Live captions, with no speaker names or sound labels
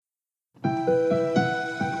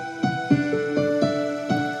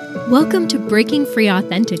Welcome to Breaking Free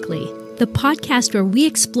Authentically, the podcast where we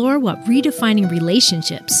explore what redefining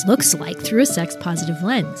relationships looks like through a sex-positive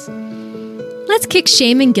lens. Let's kick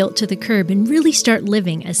shame and guilt to the curb and really start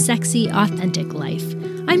living a sexy, authentic life.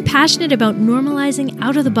 I'm passionate about normalizing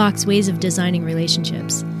out-of-the-box ways of designing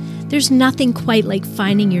relationships. There's nothing quite like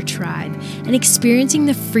finding your tribe and experiencing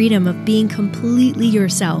the freedom of being completely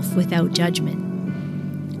yourself without judgment.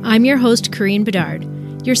 I'm your host, Corinne Bedard,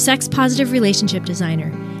 your sex-positive relationship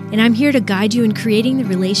designer, and I'm here to guide you in creating the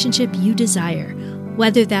relationship you desire,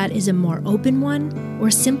 whether that is a more open one or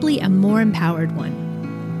simply a more empowered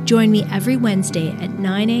one. Join me every Wednesday at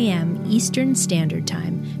 9 a.m. Eastern Standard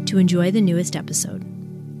Time to enjoy the newest episode.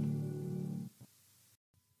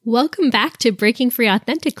 Welcome back to Breaking Free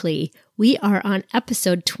Authentically. We are on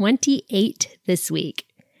episode 28 this week.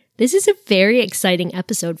 This is a very exciting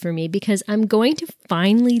episode for me because I'm going to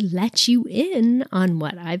finally let you in on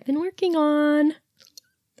what I've been working on.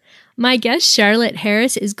 My guest, Charlotte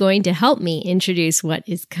Harris, is going to help me introduce what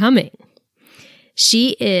is coming.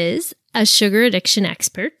 She is a sugar addiction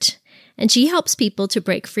expert, and she helps people to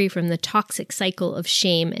break free from the toxic cycle of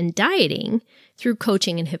shame and dieting through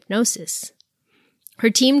coaching and hypnosis.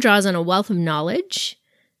 Her team draws on a wealth of knowledge,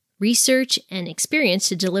 research, and experience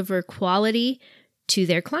to deliver quality to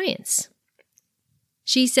their clients.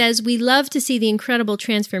 She says, "We love to see the incredible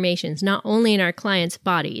transformations, not only in our clients'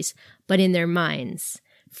 bodies, but in their minds.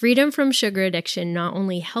 Freedom from sugar addiction not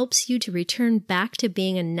only helps you to return back to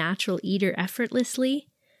being a natural eater effortlessly,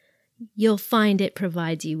 you'll find it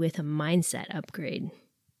provides you with a mindset upgrade."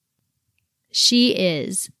 She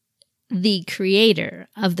is the creator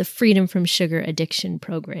of the Freedom from Sugar Addiction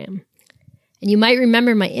program. And you might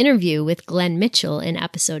remember my interview with Glenn Mitchell in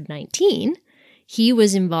episode 19. He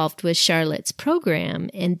was involved with Charlotte's program,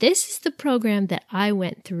 and this is the program that I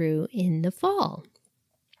went through in the fall.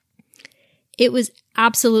 It was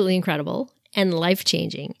absolutely incredible and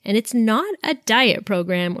life-changing, and it's not a diet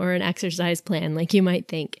program or an exercise plan like you might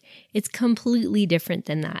think. It's completely different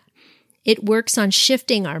than that. It works on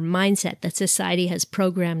shifting our mindset that society has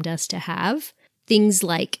programmed us to have. Things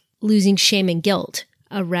like losing shame and guilt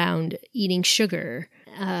around eating sugar.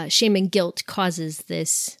 Shame and guilt causes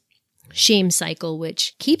this shame cycle,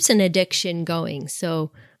 which keeps an addiction going.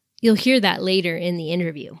 So you'll hear that later in the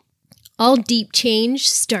interview. All deep change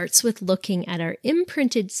starts with looking at our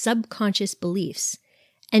imprinted subconscious beliefs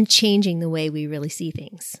and changing the way we really see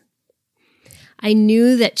things. I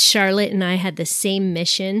knew that Charlotte and I had the same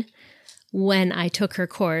mission when I took her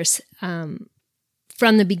course. From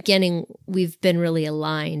the beginning, we've been really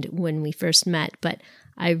aligned when we first met, but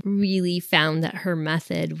I really found that her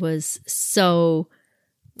method was so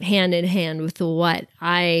hand in hand with what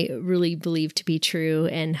I really believe to be true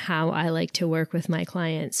and how I like to work with my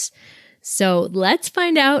clients. So let's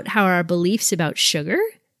find out how our beliefs about sugar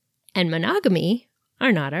and monogamy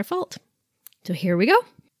are not our fault. So here we go.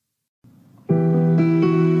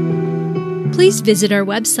 Please visit our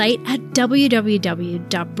website at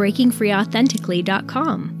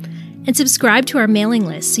www.breakingfreeauthentically.com and subscribe to our mailing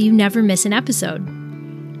list so you never miss an episode.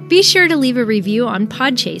 Be sure to leave a review on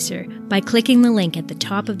Podchaser by clicking the link at the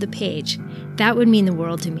top of the page. That would mean the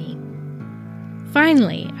world to me.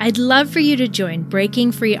 Finally, I'd love for you to join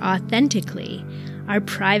Breaking Free Authentically, our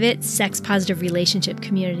private sex-positive relationship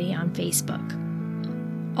community on Facebook.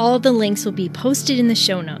 All the links will be posted in the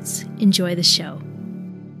show notes. Enjoy the show.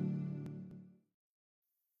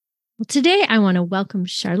 Well, today I want to welcome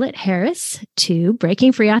Charlotte Harris to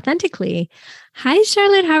Breaking Free Authentically. Hi,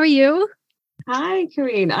 Charlotte. How are you? Hi,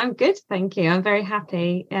 Corinne. I'm good, thank you. I'm very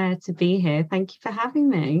happy to be here. Thank you for having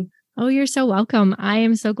me. Oh, you're so welcome. I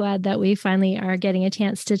am so glad that we finally are getting a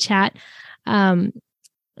chance to chat.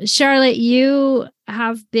 Charlotte, you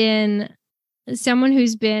have been someone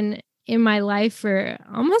who's been in my life for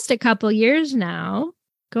almost a couple years now,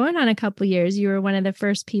 going on a couple years. You were one of the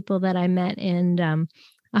first people that I met in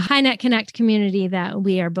a HighNet Connect community that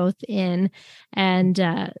we are both in.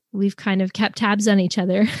 And we've kind of kept tabs on each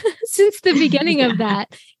other since the beginning of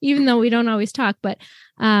that, even though we don't always talk. But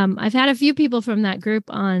I've had a few people from that group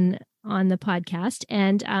on the podcast,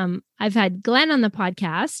 and I've had Glenn on the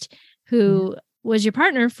podcast, who was your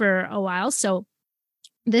partner for a while. So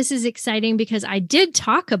this is exciting because I did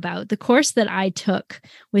talk about the course that I took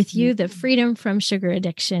with you, the Freedom from Sugar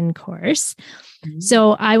Addiction course.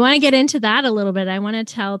 So I want to get into that a little bit. I want to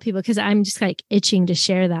tell people, because I'm just like itching to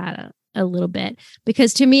share that a little bit,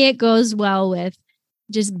 because to me, it goes well with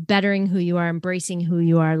just bettering who you are, embracing who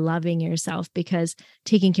you are, loving yourself, because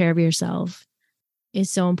taking care of yourself is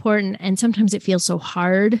so important. And sometimes it feels so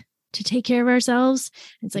hard to take care of ourselves.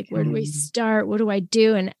 It's like, where do we start? What do I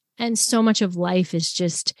do? And And so much of life is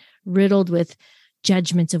just riddled with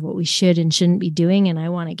judgments of what we should and shouldn't be doing. And I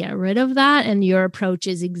want to get rid of that. And your approach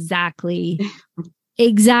is exactly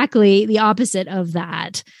the opposite of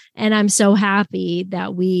that. And I'm so happy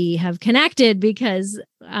that we have connected because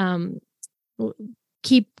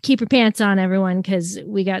keep your pants on, everyone, because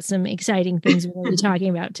we got some exciting things we're going to be talking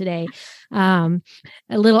about today. A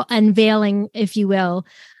little unveiling, if you will.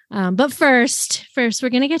 But first, we're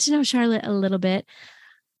going to get to know Charlotte a little bit.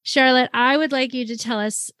 Charlotte, I would like you to tell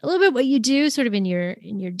us a little bit what you do sort of in your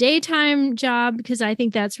daytime job, because I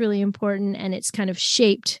think that's really important and it's kind of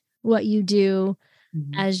shaped what you do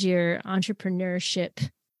as your entrepreneurship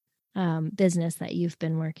business that you've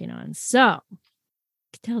been working on. So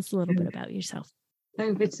tell us a little bit about yourself.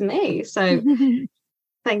 Over to me. So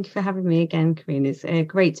thank you for having me again, Corinne. It's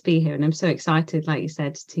great to be here, and I'm so excited, like you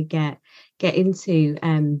said, to get into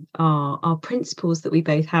our principles that we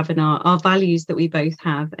both have and our values that we both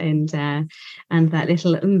have, and that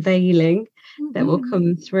little unveiling that will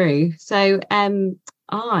come through. So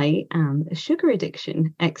I am a sugar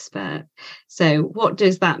addiction expert. So what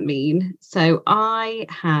does that mean? So I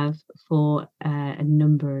have for a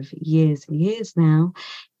number of years and years now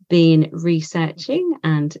been researching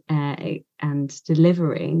and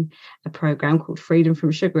delivering a program called Freedom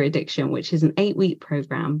from Sugar Addiction, which is an 8-week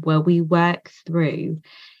program where we work through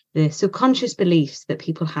the subconscious beliefs that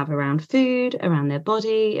people have around food, around their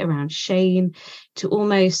body, around shame, to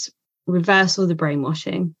almost reverse all the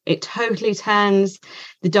brainwashing. It totally turns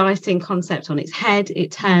the dieting concept on its head.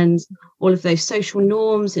 It turns all of those social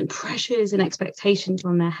norms and pressures and expectations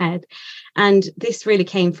on their head. And this really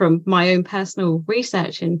came from my own personal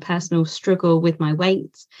research and personal struggle with my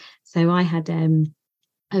weight. So I had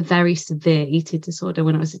a very severe eating disorder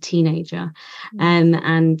when I was a teenager.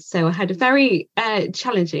 And so I had a very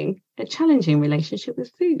challenging relationship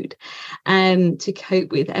with food to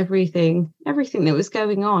cope with everything that was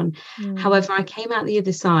going on. However, I came out the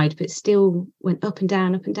other side, but still went up and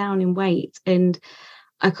down in weight, and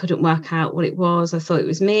I couldn't work out what it was. I thought it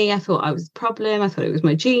was me. I thought I was the problem. I thought it was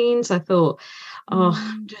my genes. I thought,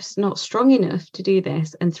 I'm just not strong enough to do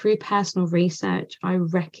this. And through personal research, I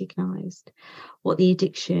recognized what the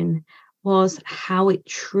addiction was, how it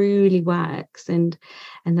truly works, and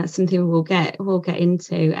that's something we'll get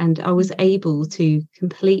into. And I was able to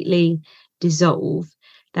completely dissolve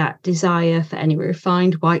that desire for any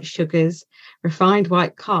refined white sugars, refined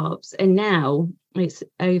white carbs. And now it's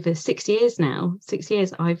over 6 years now. 6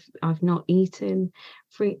 years I've not eaten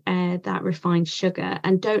that refined sugar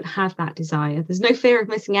and don't have that desire. There's no fear of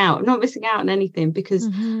missing out. I'm not missing out on anything because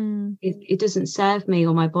it doesn't serve me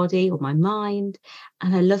or my body or my mind.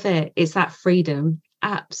 And I love it. It's that freedom,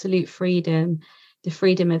 absolute freedom, the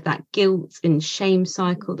freedom of that guilt and shame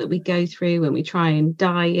cycle that we go through when we try and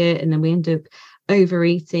diet, and then we end up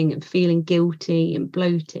overeating and feeling guilty and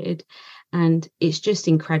bloated. And it's just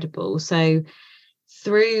incredible. So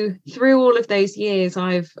through all of those years,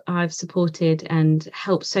 I've supported and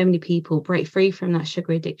helped so many people break free from that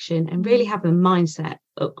sugar addiction and really have a mindset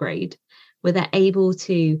upgrade where they're able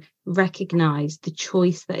to recognize the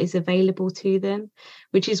choice that is available to them,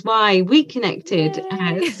 which is why we connected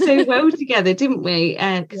so well together, didn't we?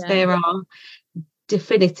 Because there are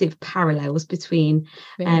definitive parallels between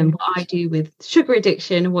what I do with sugar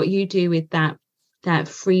addiction and what you do with that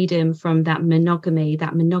freedom from that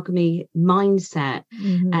monogamy mindset,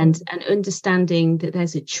 and understanding that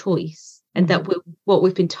there's a choice, and that what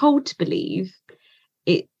we've been told to believe,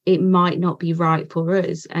 it might not be right for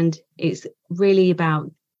us. And it's really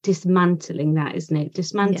about dismantling that, isn't it?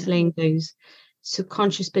 Dismantling those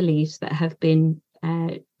subconscious beliefs that have been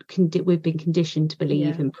we've been conditioned to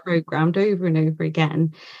believe and programmed over and over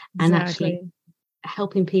again, and actually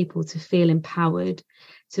helping people to feel empowered,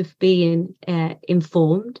 to being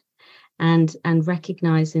informed, and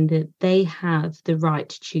recognizing that they have the right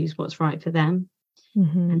to choose what's right for them,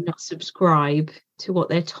 and not subscribe to what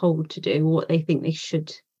they're told to do, or what they think they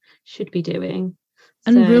should be doing.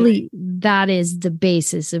 And really, that is the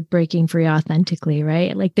basis of breaking free authentically,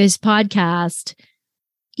 right? Like this podcast,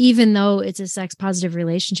 even though it's a sex positive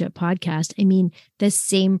relationship podcast, I mean, the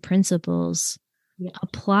same principles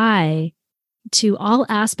apply to all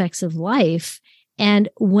aspects of life. And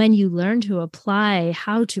when you learn to apply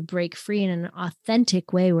how to break free in an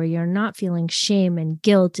authentic way, where you're not feeling shame and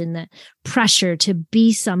guilt and the pressure to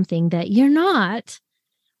be something that you're not,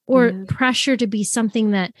 or pressure to be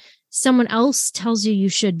something that someone else tells you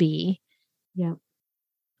should be. Yeah.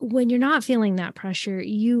 When you're not feeling that pressure,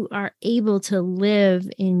 you are able to live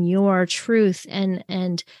in your truth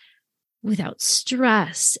and without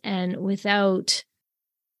stress and without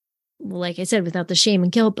like I said, without the shame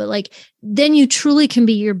and guilt, but like, then you truly can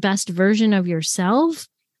be your best version of yourself,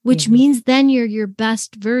 which means then you're your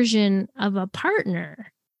best version of a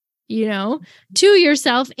partner, to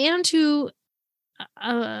yourself and to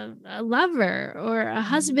a lover or a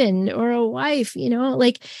husband or a wife,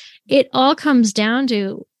 like it all comes down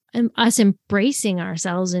to us embracing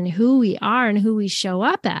ourselves and who we are and who we show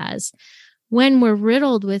up as. When we're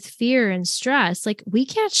riddled with fear and stress, like we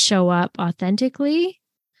can't show up authentically.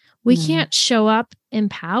 We can't show up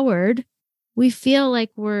empowered. We feel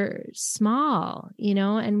like we're small,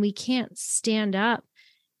 and we can't stand up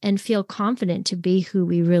and feel confident to be who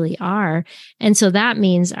we really are. And so that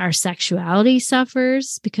means our sexuality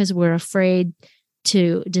suffers because we're afraid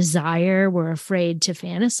to desire. We're afraid to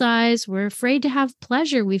fantasize. We're afraid to have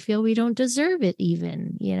pleasure. We feel we don't deserve it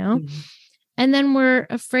even, And then we're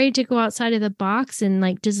afraid to go outside of the box and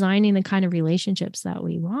like designing the kind of relationships that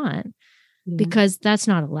we want. Because that's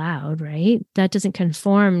not allowed, right? That doesn't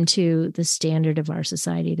conform to the standard of our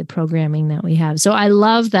society, the programming that we have. So I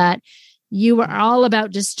love that you were all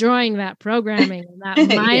about destroying that programming and that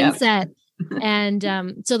mindset.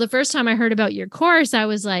 And so the first time I heard about your course, I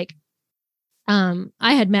was like, I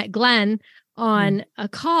had met Glenn on a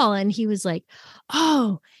call and he was like,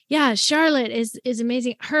 oh yeah, Charlotte is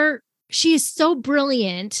amazing. She is so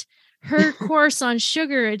brilliant. Her course on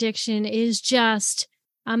sugar addiction is just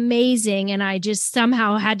amazing. And I just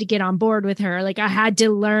somehow had to get on board with her. Like I had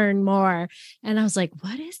to learn more. And I was like,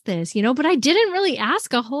 what is this? But I didn't really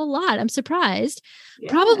ask a whole lot. I'm surprised,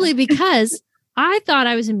 probably because I thought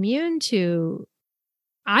I was immune to,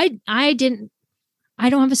 I don't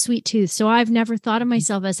have a sweet tooth. So I've never thought of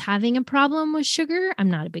myself as having a problem with sugar.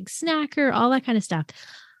 I'm not a big snacker, all that kind of stuff.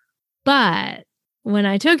 But when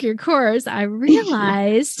I took your course, I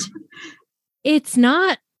realized it's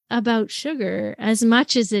not about sugar as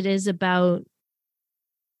much as it is about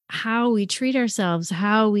how we treat ourselves,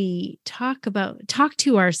 how we talk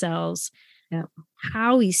to ourselves,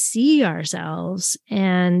 how we see ourselves.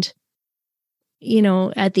 And,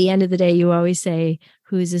 at the end of the day, you always say,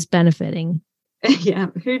 who is this benefiting? Yeah.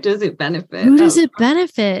 Who does it benefit? Who does it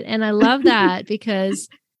benefit? And I love that because,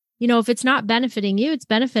 if it's not benefiting you, it's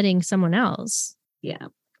benefiting someone else. Yeah.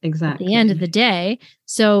 Exactly. At the end of the day.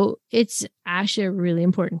 So it's actually a really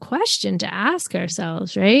important question to ask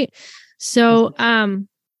ourselves, right? So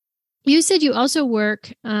you said you also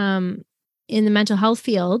work in the mental health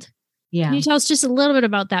field. Yeah. Can you tell us just a little bit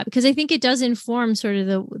about that? Because I think it does inform sort of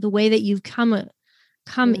the way that you've come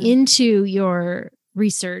into your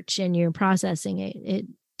research and your processing. It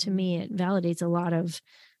to me, it validates a lot of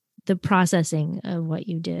the processing of what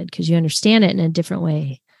you did because you understand it in a different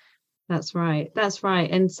way. That's right.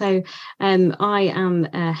 And so I am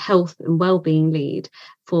a health and wellbeing lead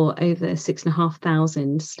for over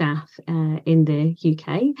 6,500 staff in the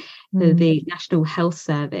UK, the National Health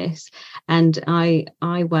Service. And I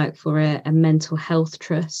work for a mental health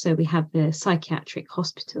trust. So we have the psychiatric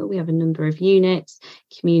hospital. We have a number of units,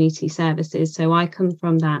 community services. So I come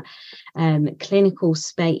from that clinical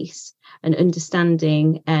space and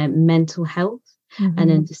understanding mental health.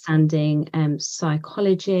 And understanding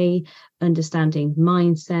psychology, understanding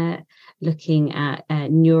mindset, looking at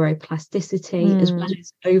neuroplasticity, as well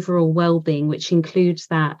as overall well-being, which includes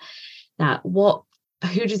who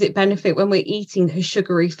does it benefit when we're eating the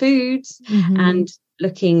sugary foods, and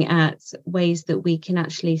looking at ways that we can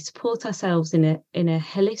actually support ourselves in a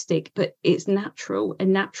holistic, but it's a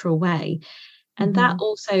natural way. And that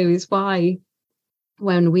also is why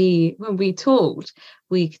when we talked,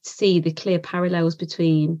 we could see the clear parallels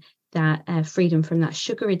between that freedom from that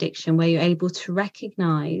sugar addiction, where you're able to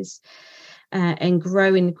recognize and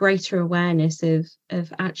grow in greater awareness of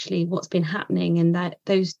actually what's been happening and that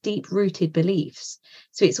those deep rooted beliefs.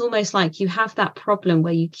 So it's almost like you have that problem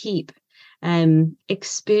where you keep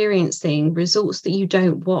experiencing results that you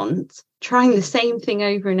don't want, trying the same thing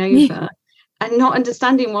over and over. And not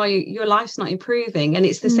understanding why your life's not improving. And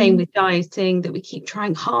it's the same with dieting, that we keep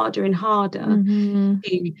trying harder and harder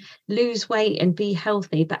to lose weight and be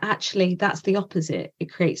healthy. But actually, that's the opposite.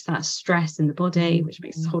 It creates that stress in the body, which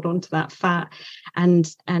makes us hold on to that fat.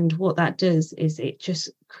 And what that does is it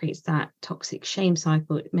just creates that toxic shame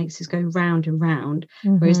cycle. It makes us go round and round.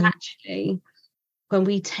 Whereas actually, when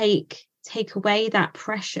we take away that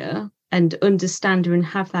pressure and understand and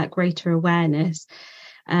have that greater awareness,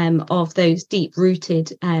 of those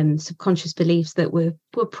deep-rooted subconscious beliefs that were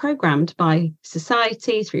programmed by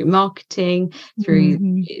society, through marketing, through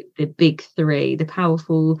the big three, the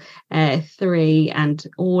powerful three, and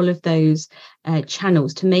all of those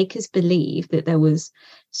channels to make us believe that there was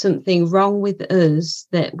something wrong with us,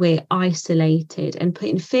 that we're isolated, and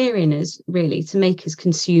putting fear in us, really, to make us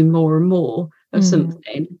consume more and more of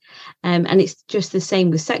something. And it's just the same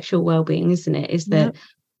with sexual well-being, isn't it? Is that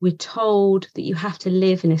we're told that you have to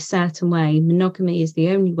live in a certain way, monogamy is the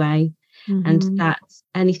only way, and that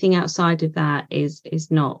anything outside of that is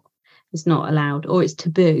not allowed, or it's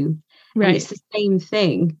taboo. Right. And it's the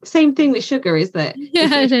same thing with sugar, is that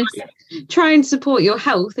try and support your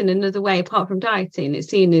health in another way apart from dieting, it's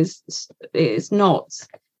seen as it's not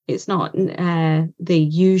the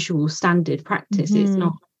usual standard practice. It's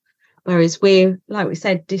not. Whereas we're, like we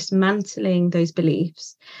said, dismantling those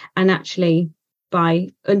beliefs, and actually by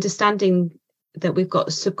understanding that we've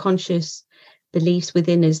got subconscious beliefs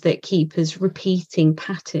within us that keep us repeating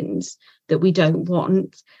patterns that we don't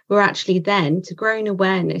want, we're actually then to grow in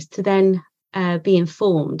awareness, to then be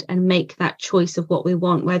informed and make that choice of what we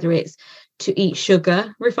want, whether it's to eat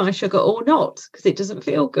sugar, refined sugar, or not, because it doesn't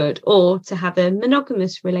feel good, or to have a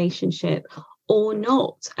monogamous relationship or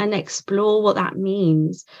not, and explore what that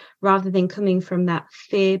means, rather than coming from that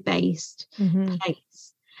fear-based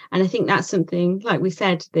place. And I think that's something, like we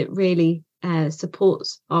said, that really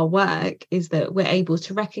supports our work, is that we're able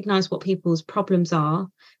to recognize what people's problems are,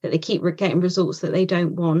 that they keep getting results that they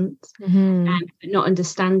don't want, and not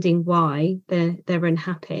understanding why they're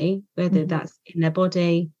unhappy, whether that's in their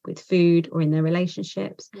body, with food, or in their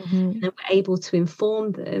relationships. And we're able to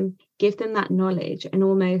inform them, give them that knowledge, and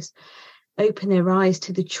almost open their eyes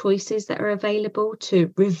to the choices that are available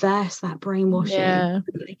to reverse that brainwashing, so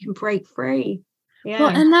that they can break free. Well,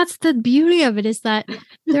 and that's the beauty of it, is that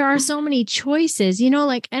there are so many choices,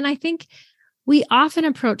 and I think we often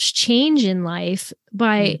approach change in life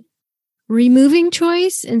by removing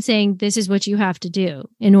choice and saying, this is what you have to do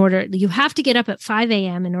you have to get up at 5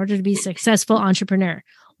 a.m. in order to be a successful entrepreneur.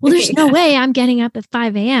 Well, there's no way I'm getting up at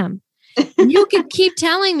 5 a.m. And you could keep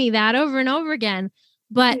telling me that over and over again,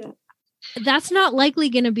 but that's not likely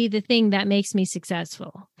going to be the thing that makes me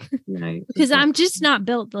successful. No, because I'm just not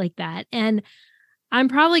built like that. And I'm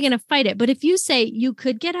probably going to fight it. But if you say you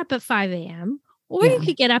could get up at 5 a.m. or you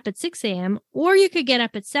could get up at 6 a.m. or you could get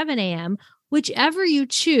up at 7 a.m., whichever you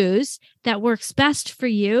choose that works best for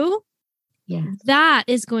you, that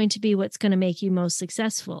is going to be what's going to make you most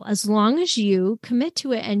successful. As long as you commit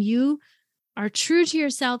to it and you are true to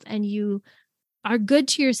yourself and you are good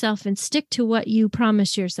to yourself and stick to what you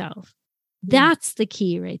promise yourself. That's the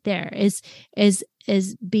key right there, is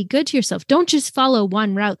be good to yourself. Don't just follow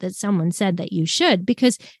one route that someone said that you should,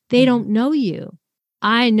 because they don't know you.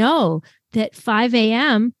 I know that 5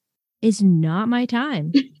 a.m. is not my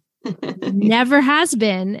time. Never has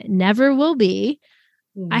been, never will be.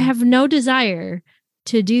 I have no desire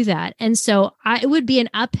to do that. And so it would be an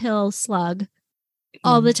uphill slug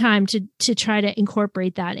all the time to try to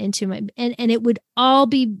incorporate that into my, and it would all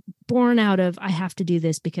be born out of, I have to do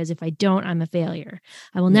this because if I don't, I'm a failure.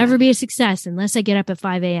 I will never be a success unless I get up at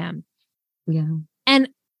 5 a.m. Yeah. And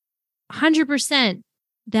 100%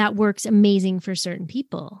 that works amazing for certain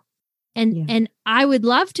people. And I would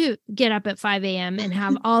love to get up at 5 a.m. and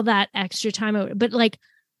have all that extra time. But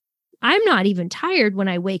I'm not even tired when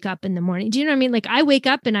I wake up in the morning. Do you know what I mean? I wake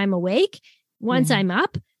up and I'm awake once I'm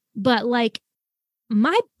up, but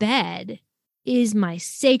my bed is my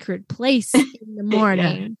sacred place in the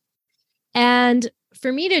morning. And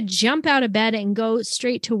for me to jump out of bed and go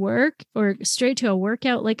straight to work or straight to a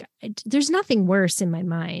workout, there's nothing worse in my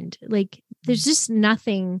mind. There's just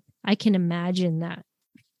nothing I can imagine that.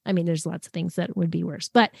 I mean, there's lots of things that would be worse,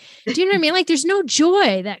 but do you know what I mean? There's no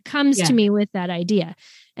joy that comes to me with that idea.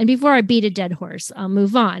 And before I beat a dead horse, I'll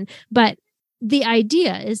move on. But the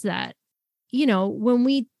idea is that, when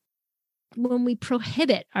we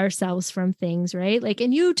prohibit ourselves from things, right?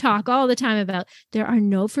 And you talk all the time about there are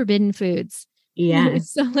no forbidden foods. Yeah.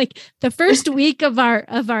 So the first week of our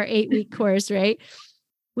 8-week course, right?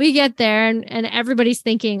 We get there and everybody's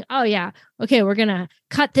thinking, oh yeah, okay, we're going to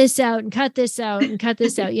cut this out and cut this out and cut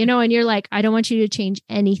this out, and you're like, I don't want you to change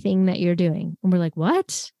anything that you're doing. And we're like,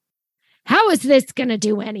 what? How is this going to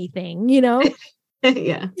do anything?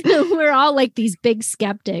 Yeah. We're all like these big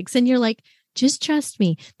skeptics, and you're like, just trust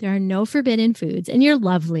me. There are no forbidden foods, and you're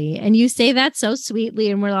lovely. And you say that so sweetly,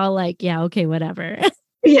 and we're all like, yeah, okay, whatever.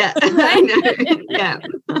 Yeah. I know. Yeah.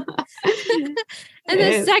 And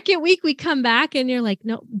the second week we come back and you're like,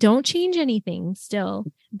 no, don't change anything still.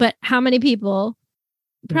 But how many people,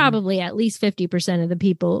 probably at least 50% of the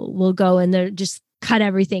people will go and they're just cut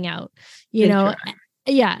everything out, you know?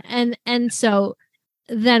 Yeah. And so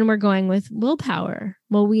then we're going with willpower.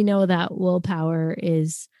 Well, we know that willpower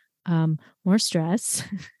is more stress.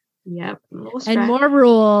 Yep. More stress. And more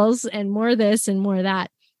rules and more this and more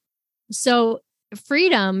that. So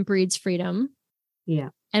freedom breeds freedom. Yeah.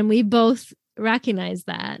 And we both recognize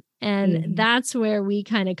that. And that's where we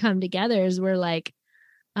kind of come together, is we're like,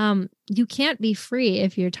 you can't be free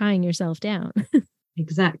if you're tying yourself down.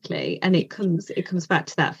 Exactly. And it comes back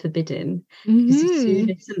to that forbidden. Because as soon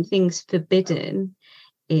as something's forbidden,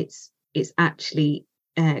 it's actually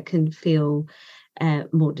can feel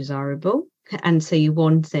more desirable. And so you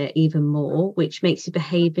want it even more, which makes you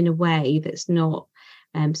behave in a way that's not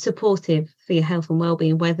supportive for your health and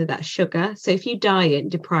well-being, whether that's sugar. So if you diet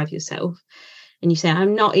and deprive yourself and you say,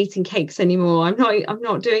 I'm not eating cakes anymore, I'm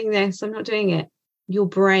not doing this, I'm not doing it, your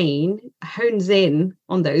brain hones in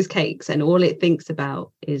on those cakes and all it thinks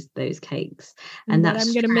about is those cakes. And that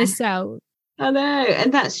I'm going to miss out. I know.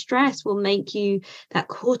 And that stress will make you, that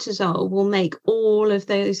cortisol will make all of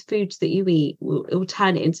those foods that you eat, it will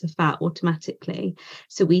turn it into fat automatically.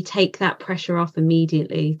 So we take that pressure off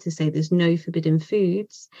immediately to say there's no forbidden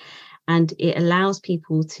foods. And it allows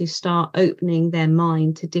people to start opening their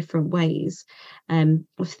mind to different ways of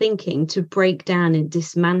thinking, to break down and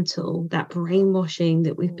dismantle that brainwashing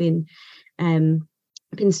that we've been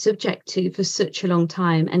subject to for such a long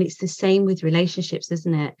time. And it's the same with relationships,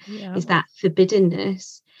 isn't it? Yeah. Is that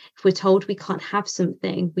forbiddenness. If we're told we can't have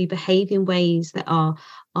something, we behave in ways that are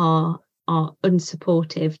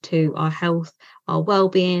unsupportive to our health, our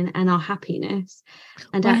well-being, and our happiness.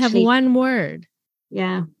 And I have one word.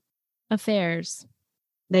 Yeah. Affairs.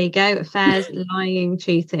 There you go. Affairs, lying,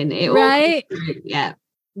 cheating. It right? All comes through. Yeah.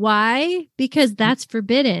 Why? Because that's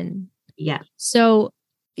forbidden. Yeah. So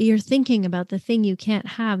you're thinking about the thing you can't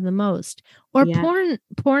have the most. Or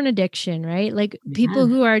porn addiction, right? Like people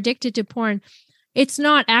who are addicted to porn, it's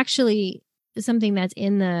not actually something that's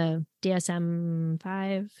in the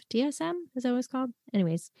DSM-5. DSM? Is that what it's called?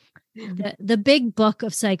 Anyways, the big book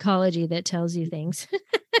of psychology that tells you things.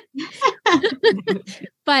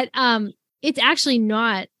 But it's actually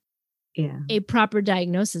not a proper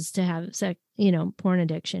diagnosis to have porn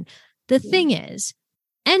addiction. The thing is,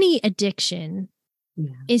 any addiction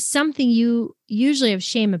is something you usually have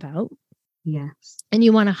shame about. Yes. And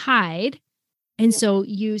you want to hide. And so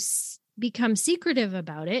you become secretive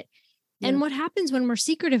about it. And what happens when we're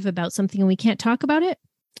secretive about something and we can't talk about it?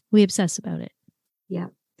 We obsess about it. Yeah.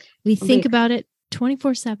 We think about it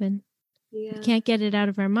 24/7. Yeah. We can't get it out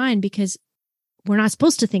of our mind because we're not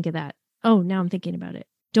supposed to think of that. Oh, now I'm thinking about it.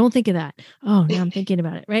 Don't think of that. Oh, now I'm thinking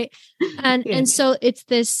about it. Right. And so it's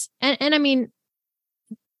this, and I mean,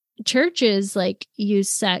 churches like use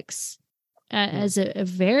sex as a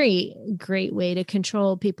very great way to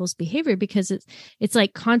control people's behavior, because it's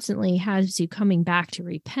like constantly has you coming back to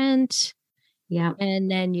repent. Yeah.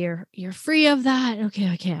 And then you're free of that.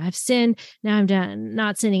 Okay, I've sinned. Now I'm done,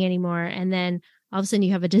 not sinning anymore. And then all of a sudden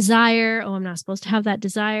you have a desire. Oh, I'm not supposed to have that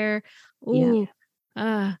desire. Oh,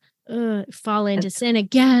 fall into sin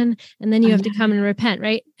again. And then you have to come and repent.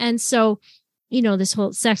 Right. And so, this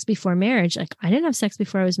whole sex before marriage, like I didn't have sex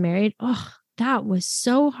before I was married. Oh, that was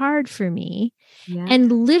so hard for me. Yeah.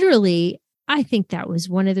 And literally, I think that was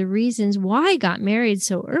one of the reasons why I got married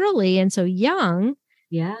so early and so young.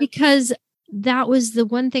 Yeah. Because that was the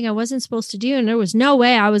one thing I wasn't supposed to do. And there was no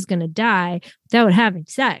way I was going to die without having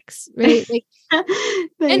sex. Right. Like,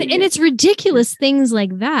 and it's ridiculous things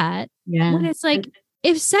like that. Yeah. When it's like,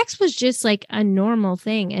 if sex was just like a normal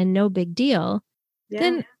thing and no big deal,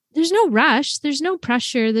 then there's no rush. There's no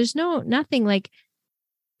pressure. There's nothing like.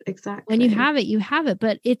 Exactly. When you have it, you have it.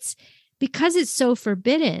 But it's because it's so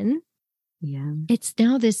forbidden. Yeah. It's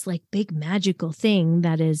now this like big magical thing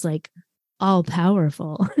that is like all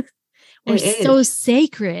powerful or so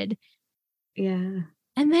sacred. Yeah.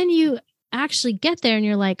 And then you actually get there and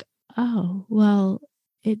you're like, oh, well,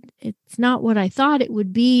 it's not what I thought it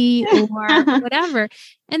would be or whatever.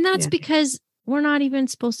 And that's because we're not even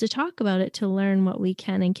supposed to talk about it to learn what we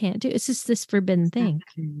can and can't do. It's just this forbidden thing.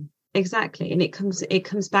 Exactly. And it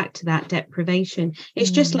comes back to that deprivation.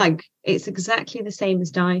 It's just like, it's exactly the same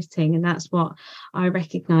as dieting. And that's what I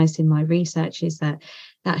recognized in my research, is that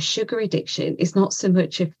sugar addiction is not so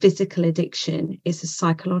much a physical addiction, it's a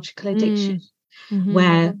psychological addiction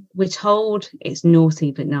where we're told it's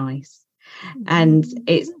naughty but nice. And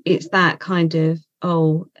it's that kind of,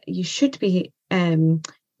 oh, you should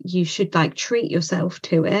like treat yourself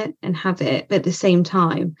to it and have it, but at the same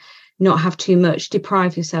time not have too much,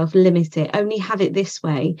 deprive yourself, limit it, only have it this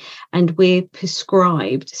way. And we're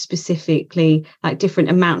prescribed specifically like different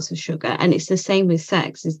amounts of sugar. And it's the same with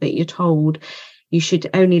sex, is that you're told you should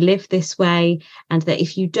only live this way, and that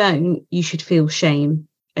if you don't, you should feel shame,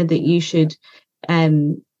 and that you should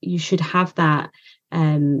have that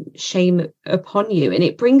shame upon you, and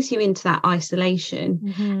it brings you into that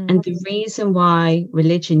isolation. And the reason why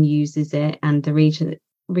religion uses it, and the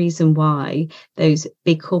reason why those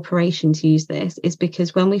big corporations use this, is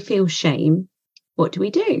because when we feel shame, what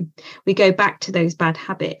do? We go back to those bad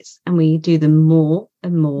habits, and we do them more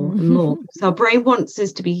and more and more. So our brain wants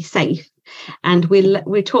us to be safe, and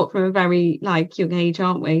we're taught from a very young age,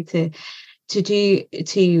 aren't we, to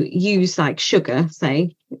use like sugar,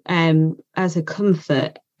 say, as a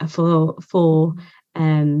comfort for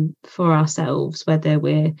ourselves, whether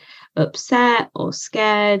we're upset or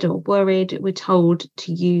scared or worried. We're told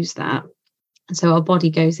to use that. So our body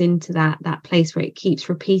goes into that place where it keeps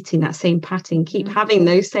repeating that same pattern, keep having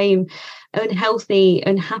those same unhealthy,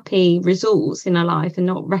 unhappy results in our life, and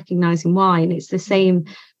not recognizing why. And it's the same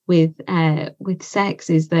with sex,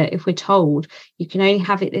 is that if we're told you can only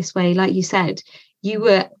have it this way, like you said, you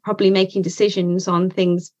were probably making decisions on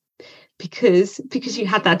things because you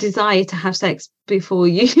had that desire to have sex before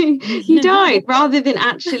you died, rather than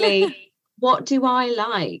actually, what do I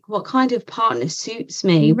like? What kind of partner suits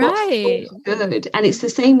me? Right. What feels good? And it's the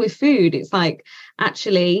same with food. It's like,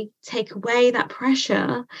 actually take away that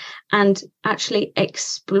pressure and actually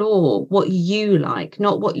explore what you like,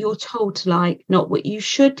 not what you're told to like, not what you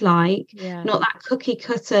should like, not that cookie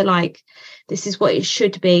cutter, like, this is what it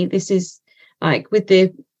should be. This is like with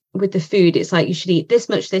the food, it's like you should eat this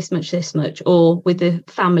much, this much, this much. Or with the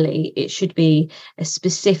family, it should be a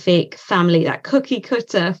specific family, that cookie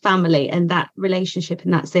cutter family and that relationship,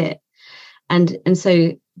 and that's it. And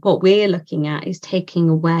so what we're looking at is taking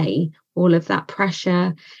away all of that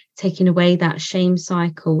pressure, taking away that shame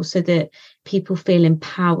cycle, so that people feel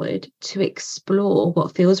empowered to explore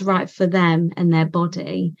what feels right for them and their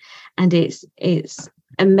body. And it's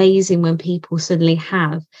amazing when people suddenly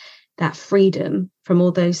have that freedom from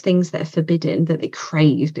all those things that are forbidden, that they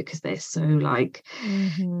crave because they're so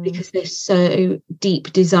because they're so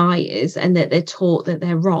deep desires, and that they're taught that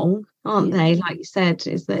they're wrong, aren't they? Like you said,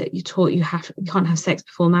 is that you're taught you can't have sex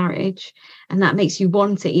before marriage, and that makes you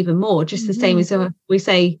want it even more. Just the same as we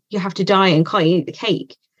say you have to diet and can't eat the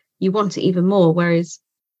cake, you want it even more. Whereas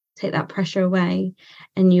take that pressure away,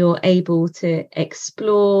 and you're able to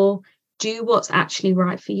explore, do what's actually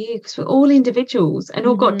right for you, because we're all individuals and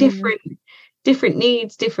all got different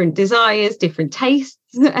needs, different desires, different tastes,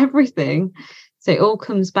 everything. So it all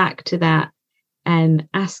comes back to that,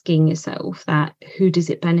 asking yourself that, who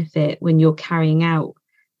does it benefit when you're carrying out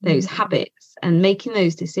those habits and making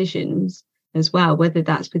those decisions as well, whether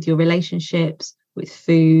that's with your relationships, with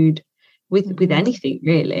food, with anything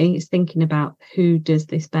really. It's thinking about, who does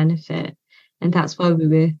this benefit? And that's why we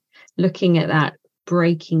were looking at that,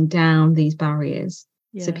 breaking down these barriers,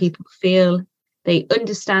 so people feel they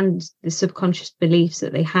understand the subconscious beliefs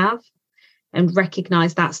that they have, and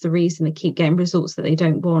recognize that's the reason they keep getting results that they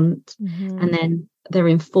don't want. And then they're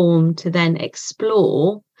informed to then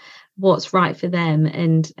explore what's right for them,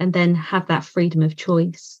 and then have that freedom of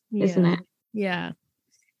choice, isn't it? Yeah.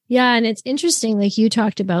 And it's interesting, like you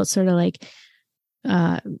talked about, sort of like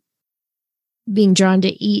being drawn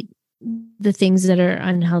to eat the things that are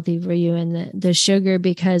unhealthy for you, and the sugar,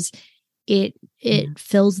 because it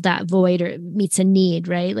fills that void, or it meets a need,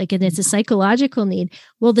 right? Like, and it's a psychological need.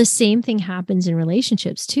 Well, the same thing happens in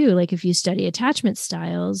relationships too. Like if you study attachment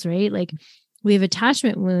styles, right? Like we have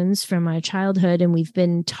attachment wounds from our childhood, and we've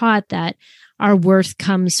been taught that our worth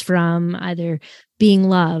comes from either being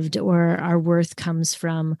loved, or our worth comes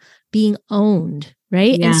from being owned,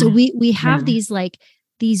 right? And so we have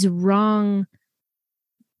these wrong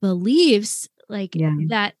beliefs,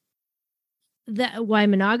 that why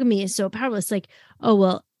monogamy is so powerful. It's like, oh,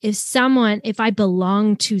 well, if I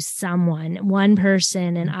belong to someone, one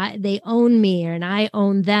person, and they own me, and I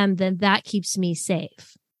own them, then that keeps me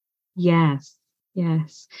safe. Yes.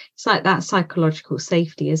 It's like that psychological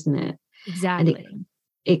safety, isn't it? Exactly. And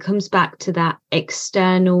it comes back to that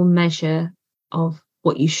external measure of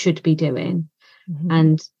what you should be doing,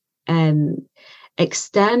 and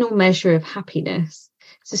external measure of happiness.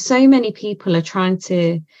 So many people are trying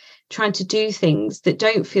to do things that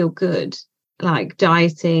don't feel good, like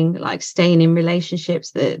dieting, like staying in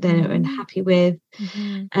relationships that they're unhappy with,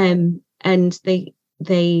 and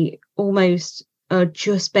they almost are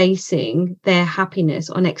just basing their happiness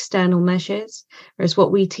on external measures. Whereas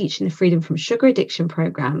what we teach in the Freedom from Sugar Addiction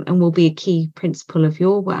program, and will be a key principle of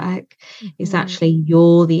your work, is actually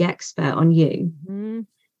you're the expert on you.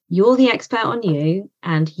 you're the expert on you,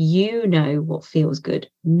 and you know what feels good.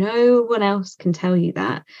 No one else can tell you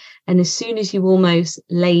that. And as soon as you almost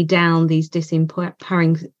lay down these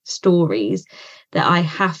disempowering stories that I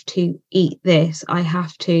have to eat this, I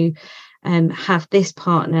have to have this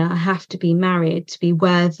partner, I have to be married to be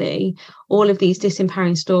worthy, all of these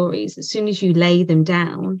disempowering stories, as soon as you lay them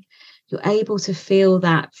down, you're able to feel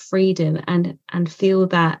that freedom and feel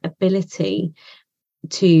that ability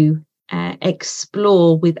to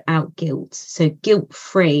explore without guilt. So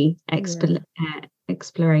guilt-free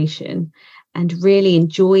exploration, and really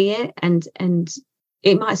enjoy it. And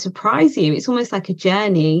it might surprise you. It's almost like a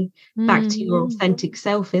journey back to your authentic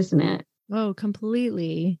self, isn't it? Oh,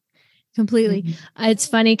 completely. It's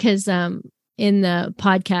funny because in the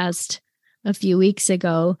podcast a few weeks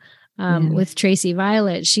ago with Tracy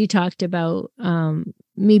Violet, she talked about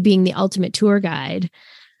me being the ultimate tour guide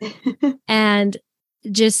and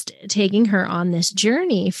just taking her on this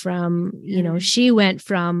journey from, you know, she went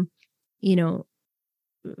from, you know,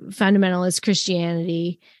 fundamentalist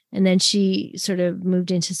Christianity, and then she sort of moved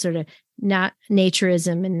into sort of not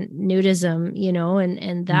naturism and nudism, you know,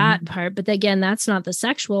 and that part. But again, that's not the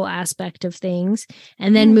sexual aspect of things.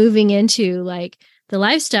 And then moving into like the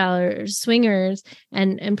lifestyle or swingers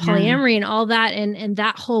and polyamory and all that, and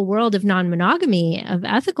that whole world of non-monogamy, of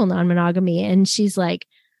ethical non-monogamy. And she's like,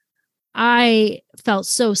 I felt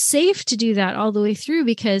so safe to do that all the way through,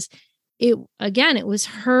 because it was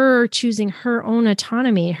her choosing her own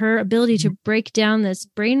autonomy, her ability to break down this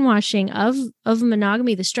brainwashing of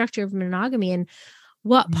monogamy, the structure of monogamy, and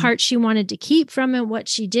what part she wanted to keep from it, what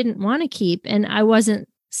she didn't want to keep. And I wasn't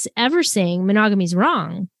ever saying monogamy is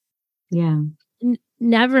wrong. Yeah.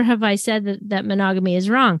 Never have I said that monogamy is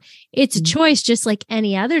wrong. It's a choice just like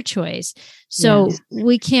any other choice. So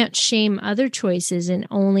we can't shame other choices and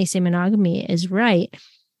only say monogamy is right.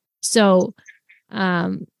 So,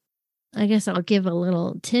 I guess I'll give a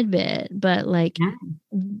little tidbit, but like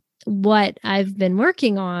what I've been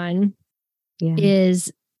working on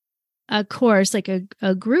is a course, like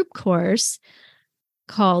a group course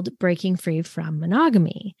called Breaking Free from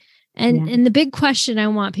Monogamy. And the big question I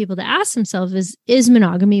want people to ask themselves is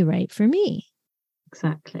monogamy right for me?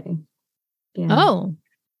 Exactly. Yeah. Oh,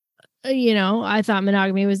 you know, I thought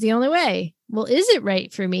monogamy was the only way. Well, is it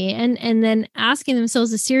right for me? And then asking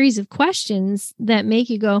themselves a series of questions that make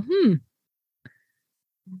you go,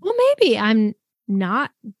 well, maybe I'm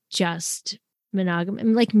not just monogamy.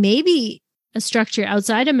 Like maybe a structure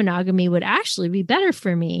outside of monogamy would actually be better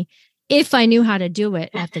for me if I knew how to do it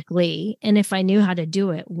ethically, and if I knew how to do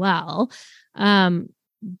it well, then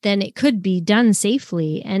it could be done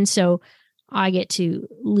safely. And so I get to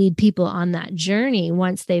lead people on that journey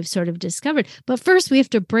once they've sort of discovered. But first, we have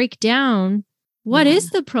to break down what is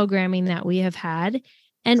the programming that we have had,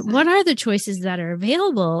 and what are the choices that are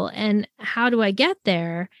available, and how do I get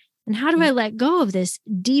there, and how do I let go of this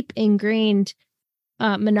deep ingrained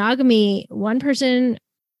monogamy, one person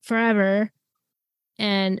forever,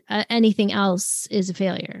 and anything else is a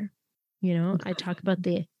failure. You know, I talk about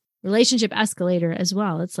the relationship escalator as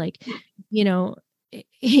well. It's like, you know,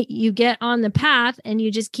 you get on the path and you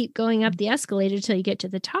just keep going up the escalator till you get to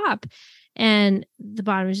the top. And the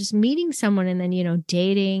bottom is just meeting someone, and then, you know,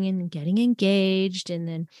 dating and getting engaged, and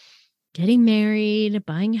then getting married,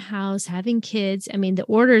 buying a house, having kids. I mean, the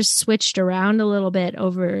order's switched around a little bit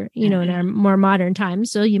over, you know, in our more modern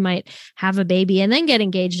times. So you might have a baby and then get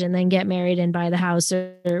engaged and then get married and buy the house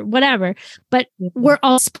or whatever. But we're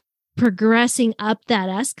all progressing up that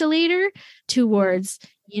escalator towards,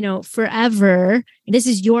 you know, forever. This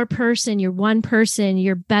is your person, your one person,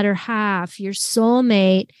 your better half, your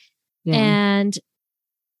soulmate. Yeah. And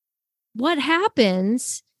what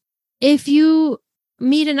happens if you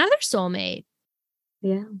meet another soulmate?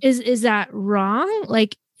 Yeah. Is that wrong?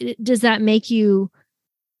 Like, does that make you,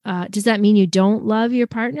 does that mean you don't love your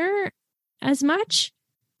partner as much?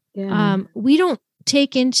 Yeah. We don't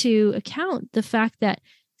take into account the fact that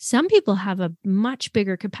some people have a much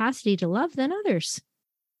bigger capacity to love than others.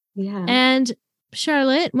 Yeah. And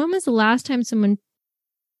Charlotte, when was the last time someone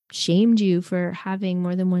shamed you for having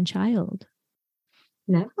more than one child?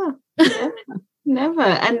 Never. Never.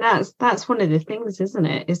 And that's one of the things, isn't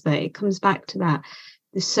it? Is that it comes back to that,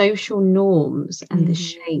 the social norms and the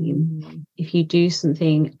shame if you do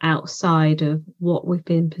something outside of what we've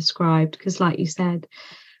been prescribed. Because like you said,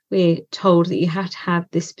 we're told that you have to have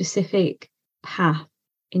this specific path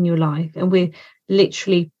in your life, and we're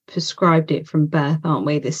literally prescribed it from birth, aren't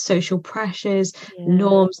we? The social pressures,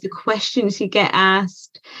 norms, the questions you get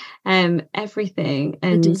asked, everything.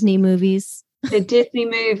 And the Disney movies. The Disney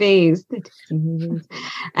movies,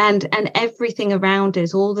 and everything around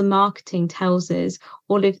us, all the marketing tells us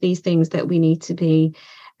all of these things, that we need to be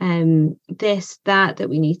this, that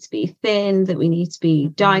we need to be thin, that we need to be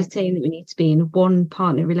dieting, that we need to be in a one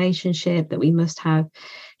partner relationship, that we must have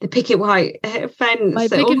the picket white fence.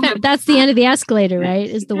 White picket fence. That's the end of the escalator, right?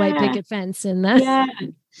 Is the white picket fence. And that's... Yeah.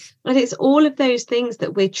 And it's all of those things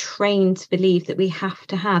that we're trained to believe that we have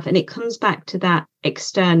to have. And it comes back to that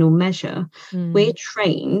external measure. We're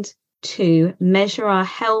trained to measure our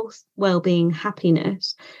health, well-being,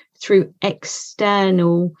 happiness through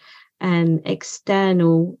external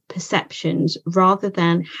perceptions, rather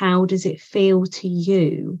than how does it feel to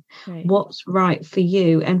you, what's right for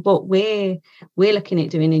you. And what we're looking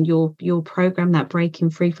at doing in your program, that Breaking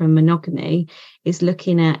Free from Monogamy, is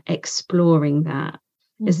looking at exploring that,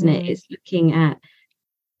 isn't it? It's looking at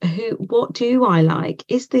what do I like?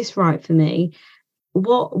 Is this right for me?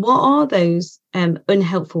 What are those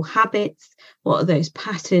unhelpful habits? What are those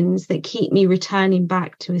patterns that keep me returning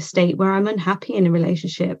back to a state where I'm unhappy in a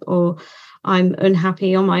relationship, or I'm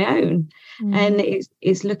unhappy on my own? And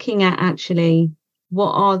it's looking at actually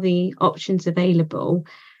what are the options available,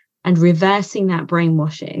 and reversing that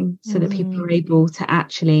brainwashing so that people are able to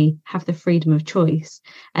actually have the freedom of choice.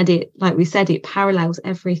 And it, like we said, it parallels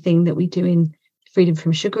everything that we do in Freedom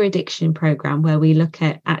from Sugar Addiction program, where we look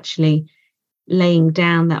at actually laying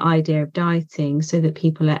down that idea of dieting so that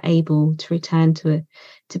people are able to return to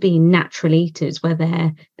being natural eaters, where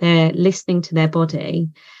they're listening to their body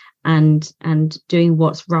and doing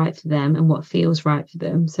what's right for them and what feels right for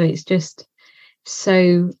them. So it's just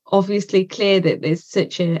so obviously clear that there's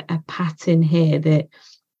such a pattern here, that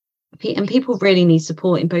and people really need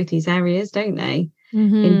support in both these areas, don't they?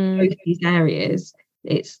 In both these areas,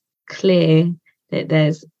 it's clear that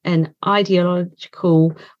there's an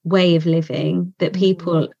ideological way of living, that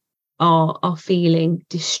people are feeling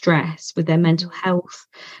distress with their mental health,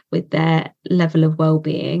 with their level of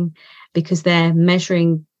well-being, because they're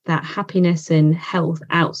measuring that happiness and health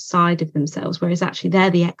outside of themselves, whereas actually they're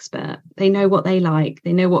the expert. They know what they like,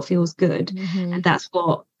 they know what feels good. And that's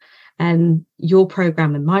what your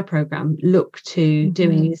program and my program look to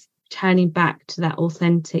doing, is turning back to that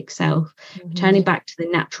authentic self, turning back to the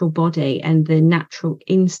natural body and the natural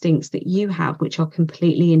instincts that you have, which are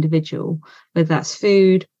completely individual, whether that's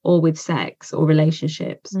food or with sex or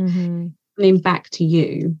relationships. Coming back to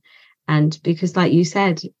you. And because, like you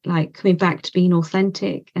said, like coming back to being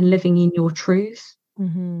authentic and living in your truth,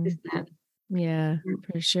 isn't it? Yeah,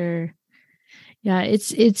 for sure. Yeah,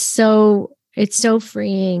 it's so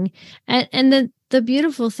freeing. And the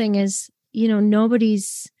beautiful thing is,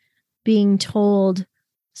 nobody's being told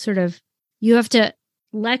sort of, you have to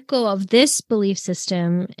let go of this belief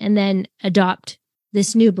system and then adopt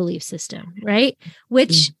this new belief system, right?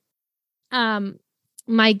 Which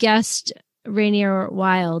my guest Rainier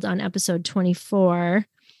Wild on episode 24.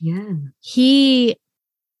 I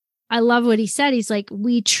love what he said. He's like,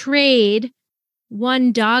 we trade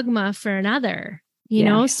one dogma for another, you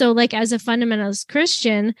know? So like, as a fundamentalist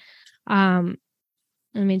Christian, let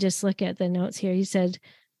me just look at the notes here. He said,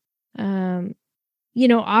 often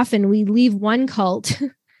we leave one cult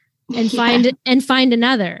and find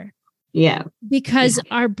another. Because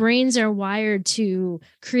our brains are wired to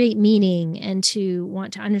create meaning and to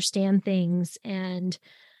want to understand things. And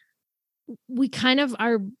we kind of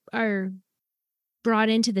are brought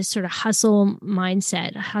into this sort of hustle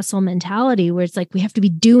mindset, hustle mentality, where it's like, we have to be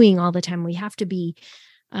doing all the time. We have to be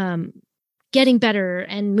getting better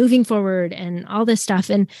and moving forward and all this stuff.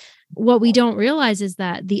 And what we don't realize is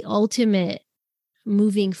that the ultimate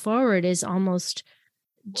moving forward is almost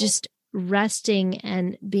just resting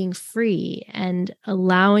and being free and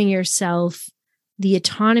allowing yourself the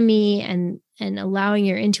autonomy and allowing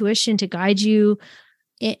your intuition to guide you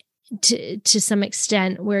to some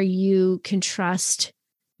extent, where you can trust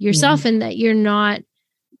yourself and that you're not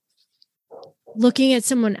looking at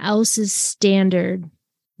someone else's standard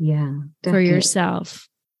for yourself.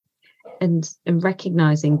 And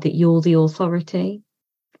recognizing that you're the authority,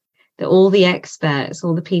 that all the experts,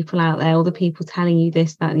 all the people out there, all the people telling you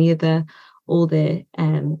this, that, and the other, all the,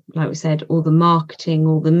 like we said, all the marketing,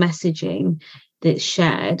 all the messaging that's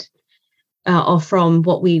shared are from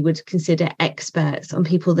what we would consider experts, on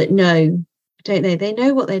people that know, don't they? They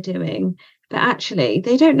know what they're doing, but actually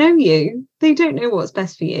they don't know you. They don't know what's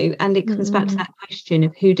best for you. And it comes back to that question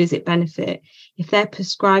of, who does it benefit? If they're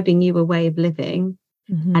prescribing you a way of living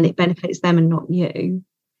and it benefits them and not you,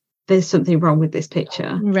 there's something wrong with this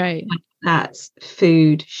picture. Right. That's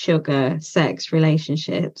food, sugar, sex,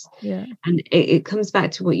 relationships. And it comes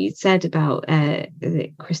back to what you said about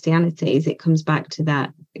Christianity. Is it comes back to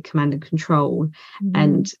that command and control,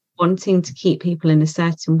 and wanting to keep people in a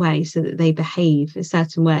certain way so that they behave a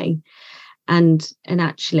certain way. And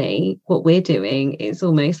actually what we're doing is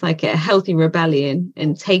almost like a healthy rebellion,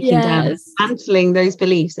 and taking down, dismantling those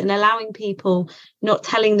beliefs, and allowing people, not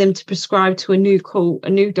telling them to prescribe to a new cult, a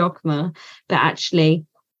new dogma, but actually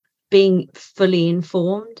being fully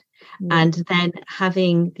informed, and then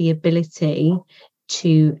having the ability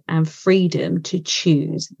to freedom to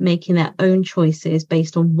choose, making their own choices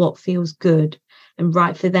based on what feels good and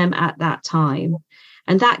right for them at that time.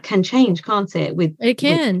 And that can change, can't it?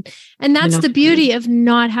 And that's the beauty of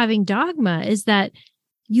not having dogma, is that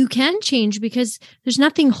you can change, because there's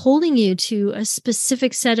nothing holding you to a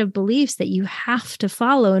specific set of beliefs that you have to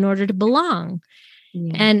follow in order to belong.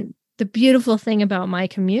 Yeah. And the beautiful thing about my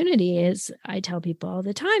community is I tell people all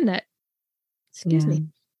the time that,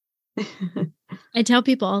 I tell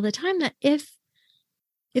people all the time that if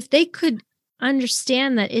they could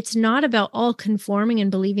understand that it's not about all conforming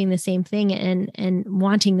and believing the same thing and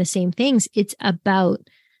wanting the same things, it's about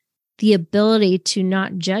the ability to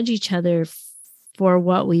not judge each other for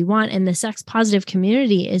what we want. And the sex positive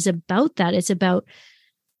community is about that. It's about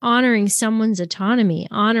honoring someone's autonomy,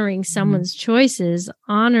 honoring someone's choices,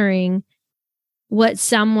 honoring what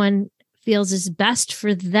someone feels is best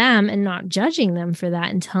for them, and not judging them for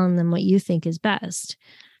that and telling them what you think is best.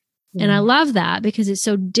 And I love that, because it's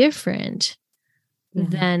so different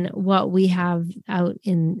than what we have out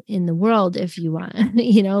in the world. If you want,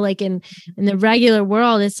 like in the regular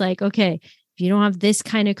world, it's like, okay, if you don't have this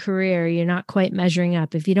kind of career, you're not quite measuring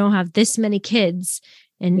up. If you don't have this many kids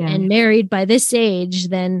and married by this age,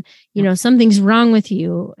 then, something's wrong with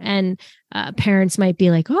you. And parents might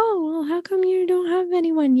be like, oh, well, how come you don't have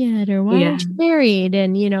anyone yet? Or why aren't you married?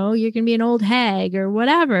 And, you're going to be an old hag or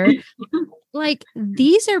whatever. Like,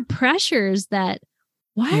 these are pressures that,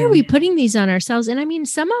 why are we putting these on ourselves? And I mean,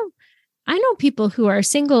 I know people who are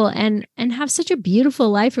single and have such a beautiful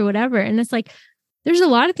life or whatever. And it's like, there's a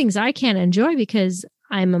lot of things I can't enjoy because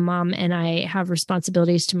I'm a mom and I have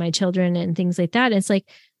responsibilities to my children and things like that. And it's like,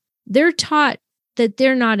 they're taught that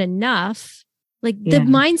they're not enough. Like the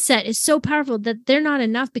mindset is so powerful that they're not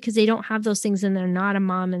enough because they don't have those things and they're not a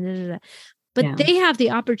mom and But they have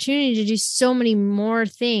the opportunity to do so many more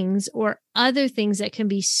things, or other things that can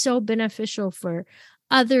be so beneficial for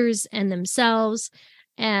others and themselves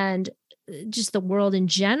and just the world in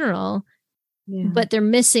general. But they're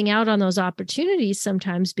missing out on those opportunities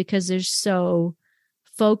sometimes because they're so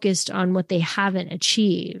focused on what they haven't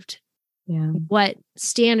achieved, what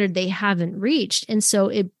standard they haven't reached. And so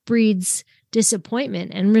it breeds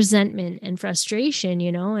disappointment and resentment and frustration,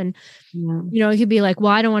 and, it could be like,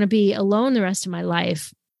 well, I don't want to be alone the rest of my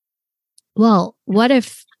life. Well, what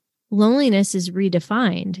if loneliness is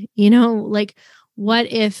redefined? Like,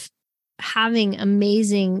 what if having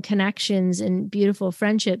amazing connections and beautiful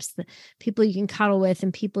friendships, the people you can cuddle with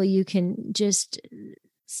and people you can just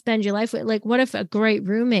spend your life with, like, what if a great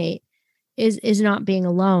roommate is not being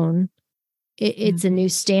alone? It's a new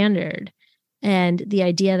standard. And the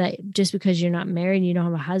idea that just because you're not married, you don't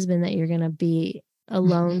have a husband, that you're going to be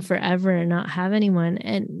alone forever and not have anyone.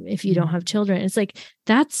 And if you don't have children, it's like,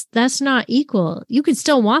 that's not equal. You can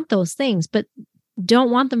still want those things, but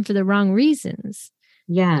don't want them for the wrong reasons.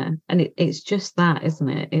 Yeah. And it's just that, isn't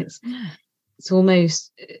it? It's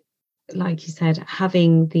almost like you said,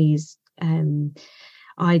 having these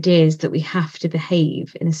ideas that we have to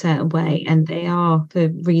behave in a certain way, and they are for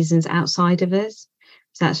reasons outside of us.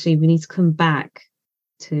 So actually we need to come back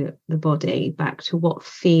to the body, back to what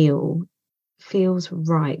feels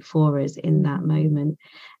right for us in that moment.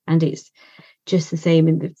 And it's just the same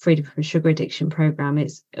in the Freedom from Sugar Addiction program.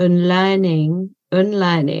 It's unlearning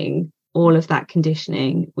all of that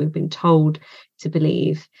conditioning we've been told to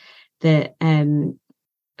believe, that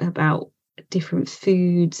about different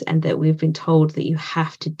foods, and that we've been told that you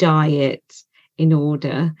have to diet in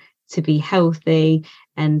order to be healthy,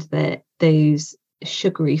 and that those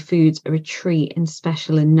sugary foods are a treat and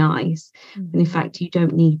special and nice. And in fact, you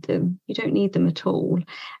don't need them at all.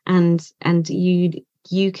 And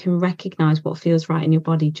you can recognize what feels right in your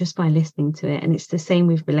body just by listening to it. And it's the same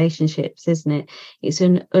with relationships, isn't it? It's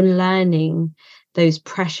an unlearning those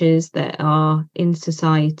pressures that are in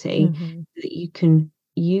society, that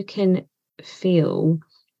you can feel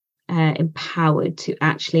empowered to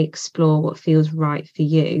actually explore what feels right for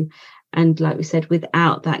you. And like we said,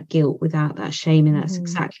 without that guilt, without that shame, and that's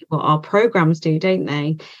exactly what our programs do, don't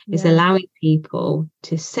they? Is allowing people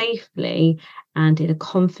to safely and in a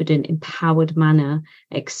confident, empowered manner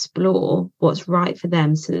explore what's right for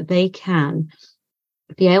them, so that they can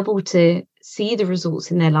be able to see the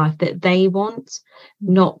results in their life that they want,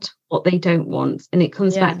 not what they don't want. And it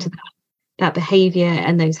comes back to that behavior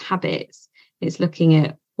and those habits. It's looking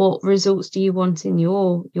at what results do you want in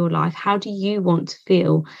your life? How do you want to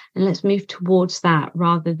feel? And let's move towards that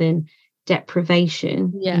rather than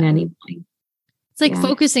deprivation in any way. It's like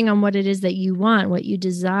focusing on what it is that you want, what you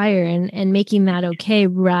desire, and making that okay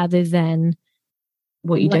rather than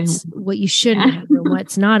what you shouldn't have, or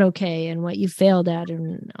what's not okay, and what you failed at,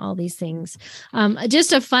 and all these things.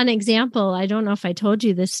 Just a fun example. I don't know if I told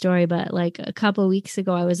you this story, but like a couple of weeks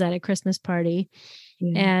ago, I was at a Christmas party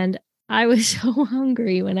and I was so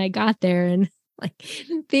hungry when I got there. And like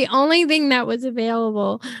the only thing that was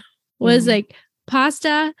available was like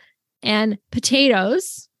pasta and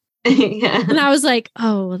potatoes. And I was like,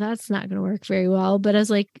 oh, well, that's not going to work very well. But I was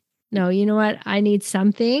like, no, you know what? I need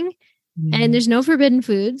something. And there's no forbidden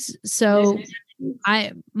foods. So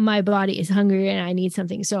my body is hungry and I need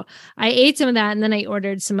something. So I ate some of that. And then I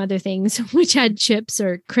ordered some other things, which had chips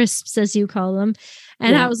or crisps, as you call them.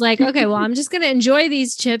 And I was like, okay, well, I'm just going to enjoy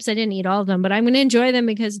these chips. I didn't eat all of them, but I'm going to enjoy them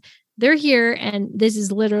because they're here. And this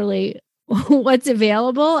is literally what's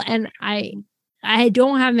available. And I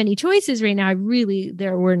don't have many choices right now.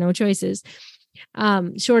 There were no choices.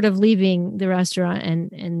 Short of leaving the restaurant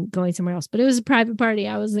and going somewhere else. But it was a private party.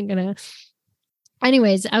 I wasn't going to.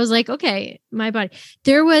 Anyways, I was like, okay, my body.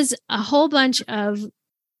 There was a whole bunch of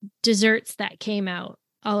desserts that came out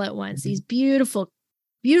all at once. These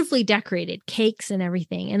beautifully decorated cakes and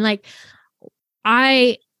everything. And like,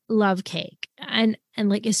 I love cake and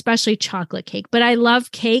like, especially chocolate cake, but I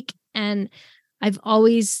love cake. And I've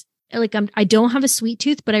always like, I don't have a sweet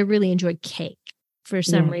tooth, but I really enjoy cake. For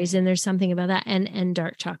some reason, there's something about that and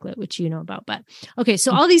dark chocolate, which you know about. But okay,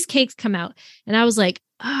 so all these cakes come out and I was like,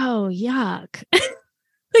 oh, yuck. Like,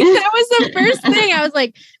 that was the first thing. I was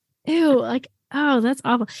like, ew, like, oh, that's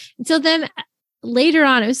awful. And so then later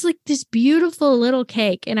on, it was like this beautiful little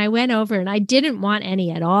cake. And I went over and I didn't want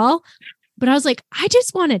any at all. But I was like, I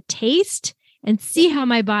just want to taste and see how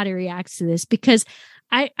my body reacts to this because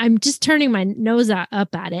I'm just turning my nose up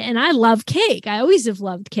at it. And I love cake. I always have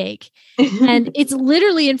loved cake. And it's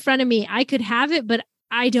literally in front of me. I could have it, but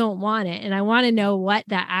I don't want it. And I want to know what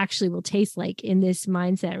that actually will taste like in this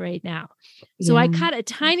mindset right now. So I cut a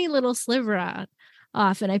tiny little sliver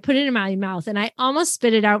off and I put it in my mouth and I almost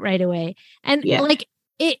spit it out right away. And like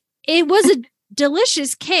it was a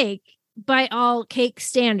delicious cake by all cake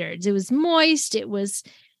standards. It was moist. It was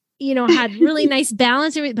had really nice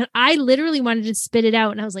balance, but I literally wanted to spit it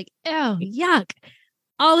out. And I was like, oh, yuck.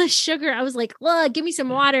 All this sugar. I was like, give me some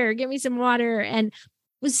water. Give me some water. And it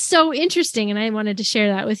was so interesting. And I wanted to share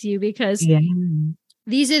that with you because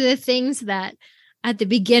these are the things that at the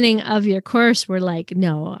beginning of your course were like,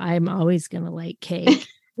 no, I'm always going to like cake.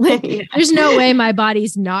 Like, there's no way my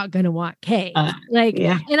body's not going to want cake. And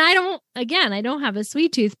I don't have a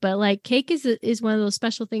sweet tooth, but like cake is one of those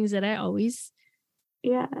special things that I always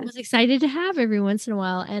was excited to have every once in a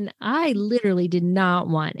while. And I literally did not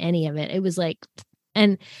want any of it. It was like,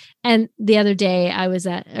 and the other day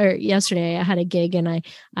yesterday I had a gig and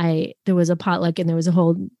there was a potluck and there was a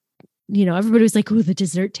whole, everybody was like, oh, the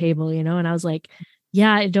dessert table, and I was like,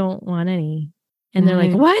 yeah, I don't want any. And they're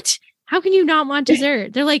like, what? How can you not want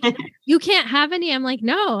dessert? They're like, you can't have any. I'm like,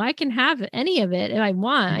 no, I can have any of it if I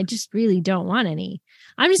want. I just really don't want any.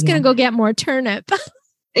 I'm just going to go get more turnip.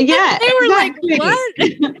 Yeah, they were exactly. Like,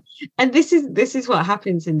 what? And this is what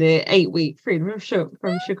happens in the 8-week Freedom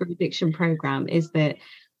from Sugar Addiction program is that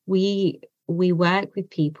we work with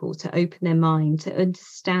people to open their mind to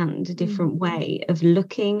understand a different way of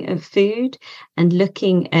looking at food and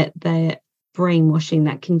looking at the brainwashing,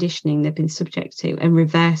 that conditioning they've been subject to, and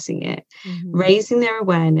reversing it, raising their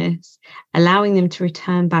awareness, allowing them to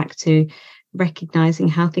return back to recognizing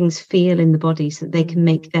how things feel in the body so that they can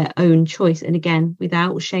make their own choice, and again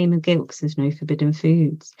without shame and guilt because there's no forbidden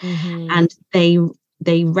foods, and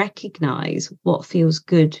they recognize what feels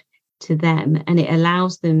good to them, and it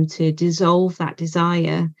allows them to dissolve that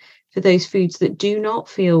desire for those foods that do not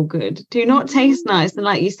feel good, do not taste nice. And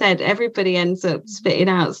like you said, everybody ends up spitting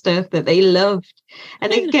out stuff that they loved,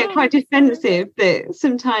 and they get quite defensive that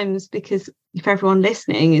sometimes, because for everyone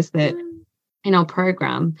listening, is that in our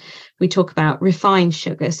program, we talk about refined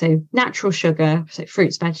sugar. So natural sugar, so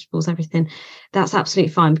fruits, vegetables, everything, that's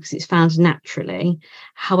absolutely fine because it's found naturally.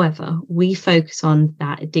 However, we focus on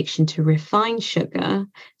that addiction to refined sugar.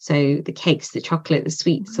 So the cakes, the chocolate, the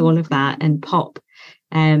sweets, all of that, and pop.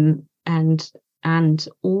 And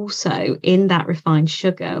also in that refined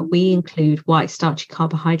sugar, we include white starchy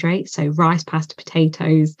carbohydrates. So rice, pasta,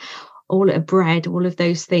 potatoes, all a bread, all of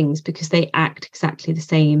those things, because they act exactly the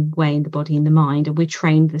same way in the body and the mind, and we're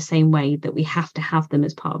trained the same way that we have to have them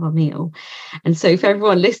as part of our meal. And so for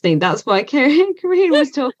everyone listening, that's why Corinne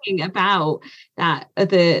was talking about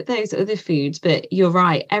those other foods. But you're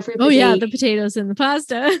right, everybody, oh yeah, the potatoes and the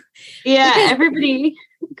pasta. Everybody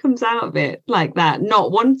comes out of it like that,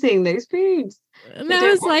 not wanting those foods. And I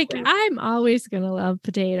was like, I'm always gonna love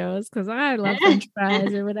potatoes because I love French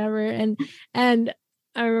fries or whatever. And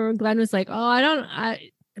I remember Glenn was like, "Oh,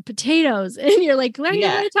 potatoes," and you're like, "Glenn, you're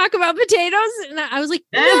gonna talk about potatoes?" And I was like,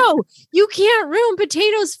 "No, you can't ruin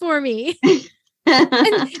potatoes for me."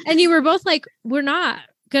 and you were both like, "We're not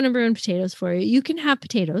gonna ruin potatoes for you. You can have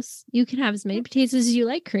potatoes. You can have as many potatoes as you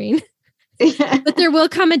like, Corinne." But there will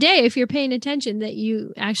come a day, if you're paying attention, that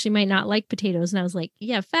you actually might not like potatoes. And I was like,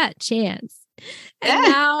 yeah, fat chance.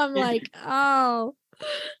 And now I'm like, oh,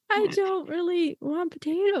 I don't really want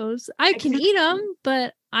potatoes. I can eat them,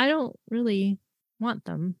 but I don't really want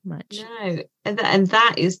them much. No, and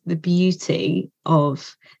that is the beauty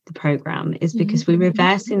of the program, is because we're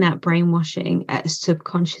reversing that brainwashing at a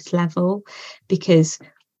subconscious level, because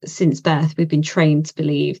since birth we've been trained to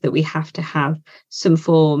believe that we have to have some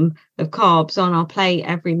form of carbs on our plate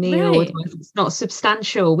every meal, right. Otherwise it's not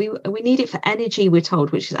substantial. We need it for energy, we're told,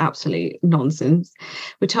 which is absolute nonsense.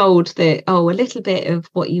 We're told that, a little bit of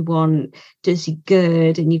what you want does you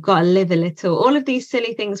good and you've got to live a little, all of these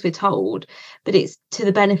silly things we're told, but it's to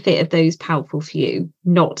the benefit of those powerful few,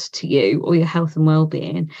 not to you or your health and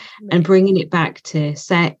well-being. Right. And bringing it back to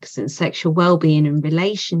sex and sexual well-being and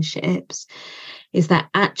relationships is that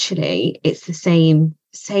actually it's the same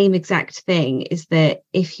exact thing, is that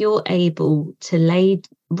if you're able to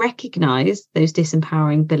recognize those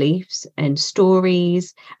disempowering beliefs and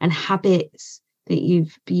stories and habits that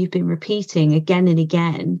you've been repeating again and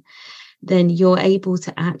again, then you're able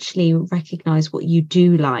to actually recognize what you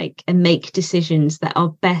do like and make decisions that are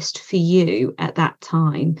best for you at that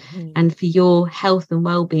time and for your health and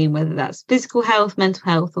well-being, whether that's physical health, mental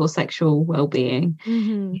health, or sexual well-being.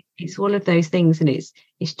 It's all of those things, and it's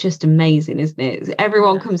just amazing, isn't it?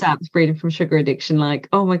 Everyone comes out with freedom from sugar addiction like,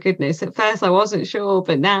 oh my goodness, at first I wasn't sure,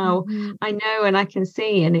 but now I know and I can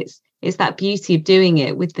see. And it's that beauty of doing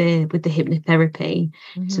it with the hypnotherapy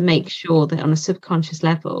to make sure that on a subconscious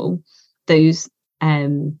level, those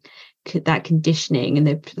that conditioning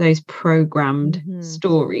and those programmed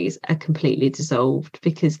stories are completely dissolved,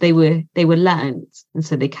 because they were learned, and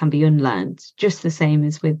so they can be unlearned, just the same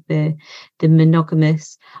as with the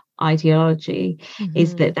monogamous ideology,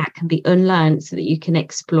 is that can be unlearned so that you can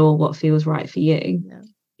explore what feels right for you.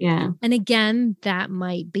 And again, that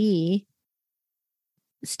might be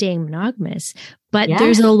staying monogamous, but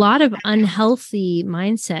there's a lot of unhealthy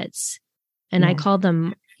mindsets, and I call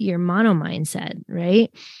them your mono mindset, right?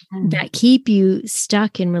 That keep you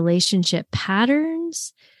stuck in relationship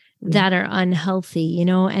patterns that are unhealthy,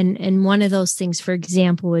 and one of those things, for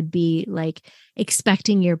example, would be like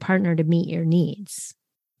expecting your partner to meet your needs.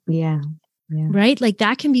 Right? Like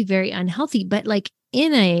that can be very unhealthy, but like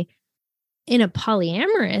in a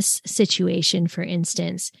polyamorous situation, for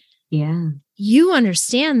instance, you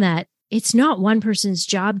understand that it's not one person's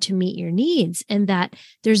job to meet your needs, and that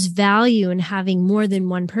there's value in having more than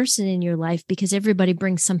one person in your life, because everybody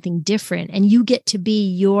brings something different, and you get to be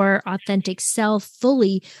your authentic self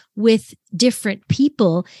fully with different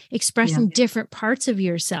people, expressing different parts of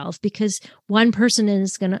yourself, because one person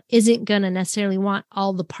isn't gonna necessarily want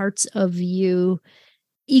all the parts of you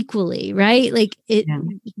equally, right? Like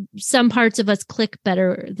some parts of us click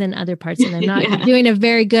better than other parts, and I'm not doing a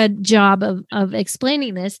very good job of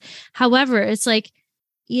explaining this. However, it's like,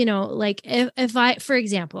 like if I, for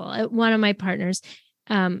example, one of my partners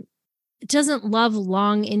doesn't love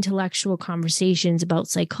long intellectual conversations about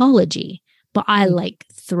psychology, but I like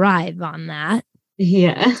thrive on that.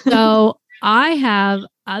 So I have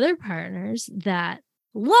other partners that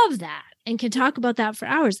love that and can talk about that for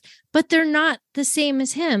hours, but they're not the same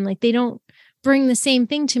as him. Like they don't bring the same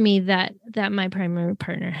thing to me that my primary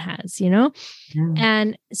partner has,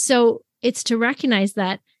 And so it's to recognize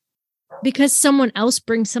that because someone else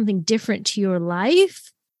brings something different to your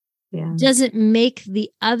life doesn't make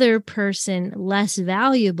the other person less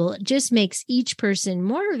valuable. It just makes each person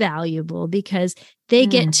more valuable, because they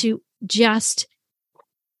get to just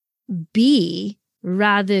be,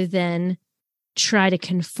 rather than try to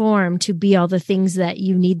conform to be all the things that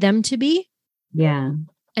you need them to be.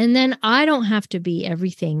 And then I don't have to be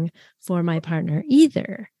everything for my partner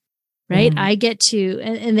either. Right. I get to,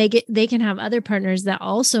 and they can have other partners that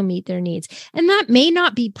also meet their needs. And that may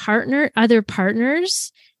not be other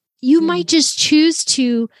partners. You might just choose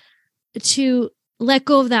to let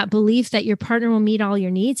go of that belief that your partner will meet all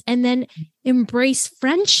your needs, and then embrace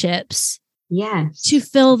friendships to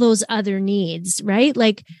fill those other needs, right?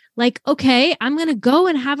 Like, okay, I'm going to go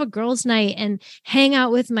and have a girls' night and hang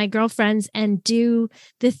out with my girlfriends and do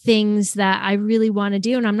the things that I really want to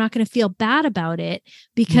do. And I'm not going to feel bad about it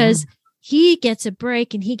because he gets a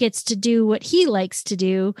break and he gets to do what he likes to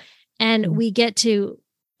do. And we get to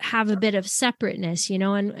have a bit of separateness,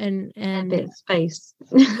 and a bit of space.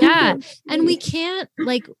 Yeah. And we can't,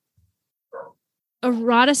 like,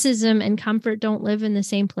 eroticism and comfort don't live in the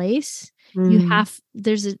same place. You have,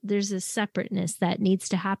 there's a separateness that needs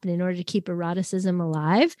to happen in order to keep eroticism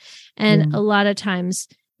alive. And a lot of times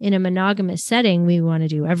in a monogamous setting, we want to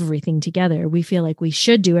do everything together. We feel like we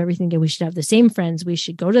should do everything and we should have the same friends. We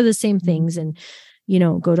should go to the same things and,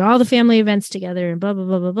 go to all the family events together and blah, blah,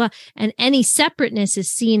 blah, blah, blah. And any separateness is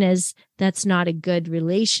seen as that's not a good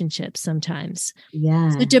relationship sometimes.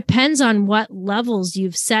 Yeah. So it depends on what levels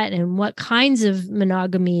you've set and what kinds of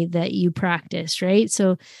monogamy that you practice, right?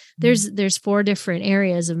 So there's 4 different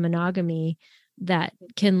areas of monogamy that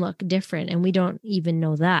can look different. And we don't even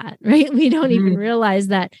know that, right? We don't even realize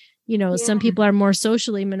that, some people are more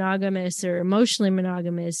socially monogamous or emotionally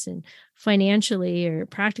monogamous and financially or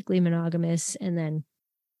practically monogamous. And then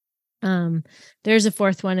there's a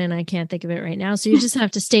 4th one and I can't think of it right now. So you just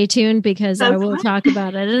have to stay tuned because I will talk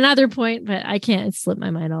about it at another point, but I can't, it slipped my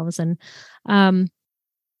mind all of a sudden.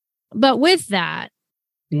 But with that,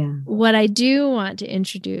 what I do want to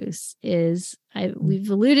introduce is we've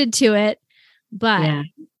alluded to it, but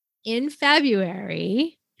in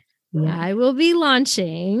February, I will be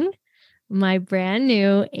launching my brand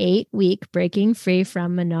new 8-week Breaking Free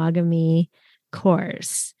from Monogamy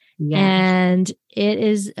course. Yes. And it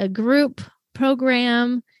is a group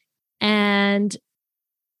program and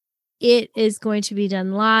it is going to be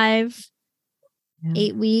done live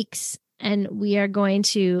 8 weeks. And we are going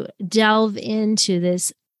to delve into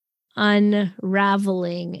this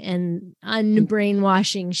unraveling and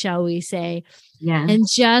unbrainwashing, shall we say, and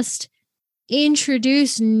just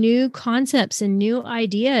introduce new concepts and new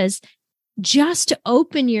ideas just to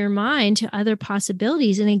open your mind to other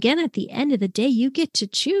possibilities. And again, at the end of the day, you get to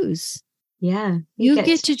choose. Yeah. You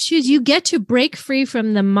get to choose. You get to break free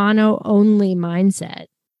from the mono only mindset.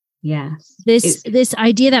 Yes. This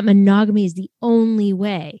idea that monogamy is the only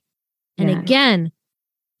way. And again,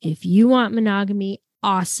 if you want monogamy,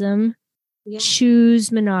 awesome.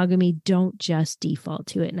 Choose monogamy. Don't just default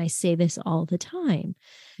to it. And I say this all the time.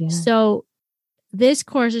 Yeah. So this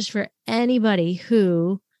course is for anybody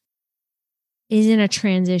who is in a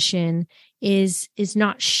transition, is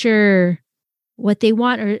not sure what they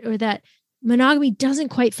want or that monogamy doesn't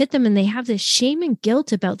quite fit them and they have this shame and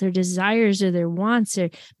guilt about their desires or their wants, or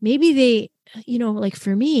maybe they, like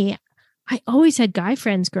for me, I always had guy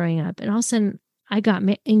friends growing up and all of a sudden I got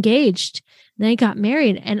engaged and then I got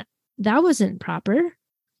married and that wasn't proper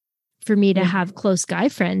for me to have close guy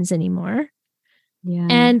friends anymore. Yeah.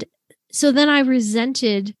 And so then I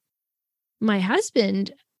resented my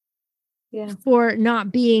husband for not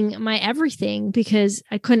being my everything because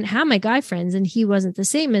I couldn't have my guy friends and he wasn't the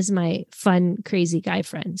same as my fun, crazy guy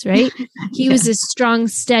friends, right? He was a strong,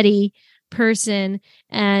 steady person.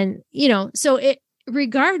 And, so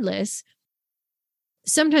regardless,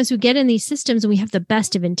 sometimes we get in these systems and we have the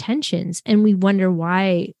best of intentions and we wonder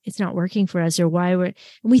why it's not working for us or and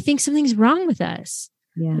we think something's wrong with us.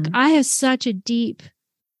 Yeah. Like, I have such a deep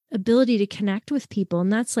ability to connect with people.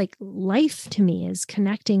 And that's like life to me, is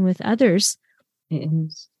connecting with others. It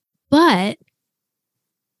is. But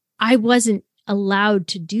I wasn't allowed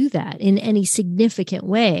to do that in any significant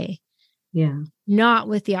way. Yeah. Not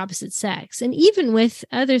with the opposite sex. And even with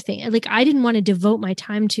other things, like I didn't want to devote my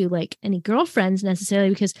time to like any girlfriends necessarily,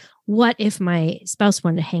 because what if my spouse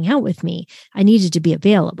wanted to hang out with me? I needed to be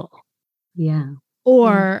available. Yeah.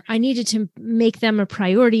 Or I needed to make them a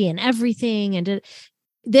priority in everything. And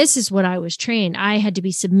this is what I was trained. I had to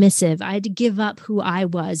be submissive. I had to give up who I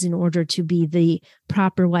was in order to be the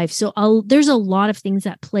proper wife. So there's a lot of things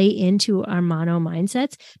that play into our mono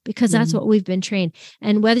mindsets because that's what we've been trained.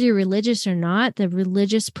 And whether you're religious or not, the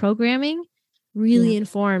religious programming really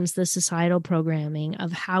informs the societal programming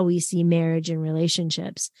of how we see marriage and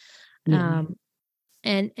relationships. Yeah.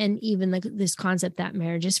 And even this concept that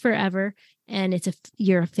marriage is forever and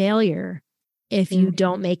you're a failure if you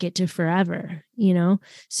don't make it to forever,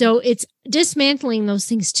 So it's dismantling those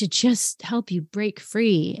things to just help you break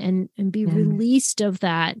free and be released of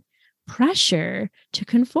that pressure to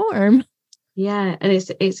conform. Yeah. And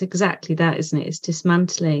it's exactly that, isn't it? It's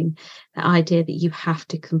dismantling the idea that you have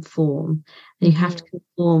to conform and you have to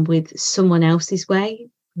conform with someone else's way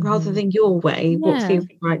rather than your way, what Yeah. feels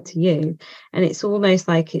right to you. And it's almost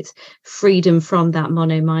like it's freedom from that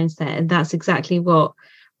mono mindset. And that's exactly what,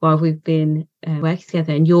 while we've been working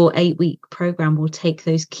together, and your 8-week program will take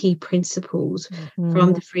those key principles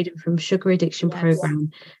from the Freedom from Sugar Addiction program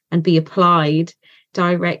and be applied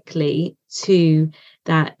directly to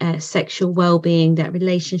that sexual well-being, that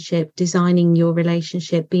relationship, designing your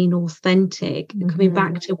relationship, being authentic, coming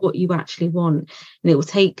back to what you actually want. And it will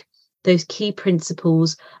take those key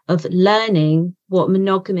principles of learning what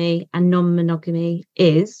monogamy and non-monogamy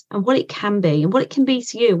is and what it can be and what it can be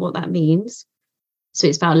to you, what that means. So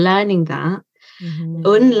it's about learning that,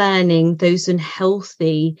 unlearning those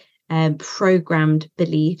unhealthy programmed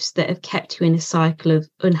beliefs that have kept you in a cycle of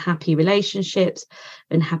unhappy relationships,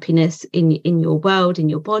 unhappiness in your world, in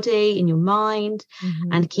your body, in your mind,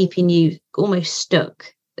 and keeping you almost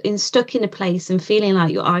stuck in a place and feeling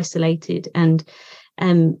like you're isolated, and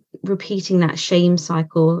repeating that shame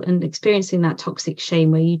cycle and experiencing that toxic shame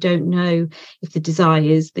where you don't know if the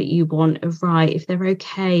desires that you want are right, if they're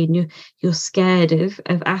okay, and you're scared of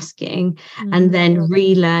asking, and then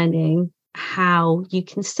relearning how you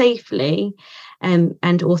can safely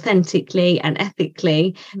and authentically and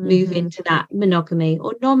ethically move into that monogamy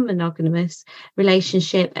or non-monogamous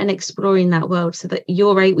relationship, and exploring that world. So that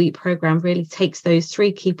your 8-week program really takes those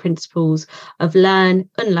 3 key principles of learn,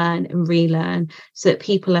 unlearn and relearn, so that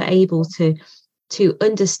people are able to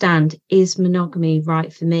understand, is monogamy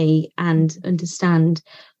right for me, and understand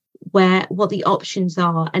what the options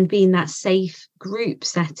are, and be in that safe group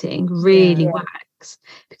setting really works,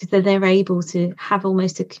 because they're able to have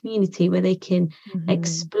almost a community where they can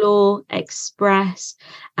explore, express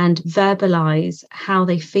and verbalize how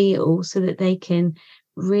they feel, so that they can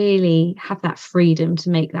really have that freedom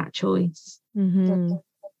to make that choice. So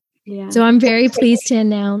I'm very pleased to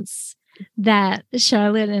announce that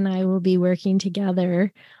Charlotte and I will be working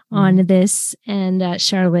together on this, and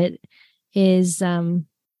Charlotte is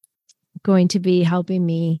going to be helping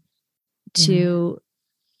me to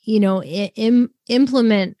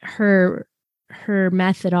implement her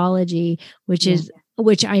methodology,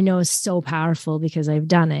 which I know is so powerful because I've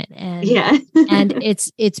done it, and and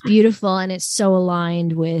it's beautiful, and it's so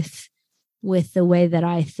aligned with the way that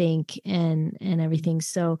I think and everything.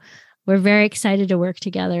 So we're very excited to work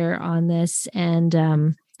together on this,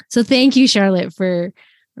 and so thank you, Charlotte, for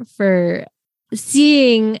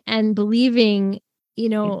seeing and believing,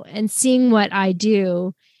 and seeing what I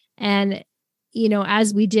do. And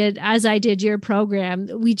as I did your program,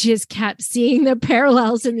 we just kept seeing the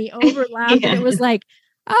parallels and the overlap. And it was like,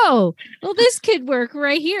 oh, well, this could work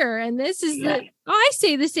right here. And this is I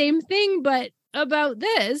say the same thing, but about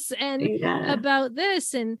this and about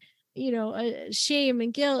this, and, shame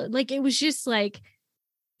and guilt. Like, it was just like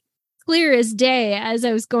clear as day as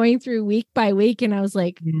I was going through week by week. And I was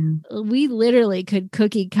like, we literally could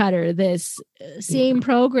cookie cutter this same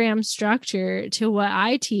program structure to what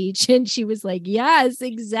I teach. And she was like, yes,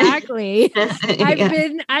 exactly.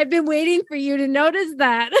 I've been waiting for you to notice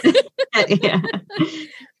that.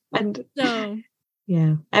 And so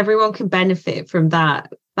everyone can benefit from that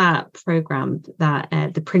program, that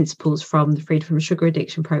the principles from the Freedom from Sugar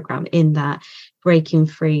Addiction program, in that breaking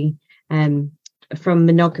free from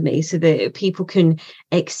monogamy, so that people can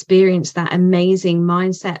experience that amazing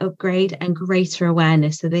mindset upgrade and greater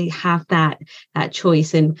awareness, so they have that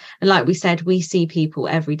choice. And like we said, we see people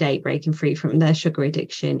every day breaking free from their sugar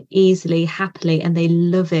addiction easily, happily, and they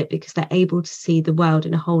love it because they're able to see the world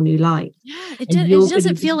in a whole new light. It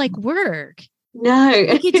doesn't feel like work. No,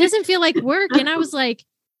 like, it doesn't feel like work. And I was like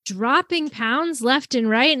dropping pounds left and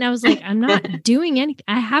right, and I was like, I'm not doing anything.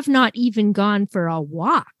 I have not even gone for a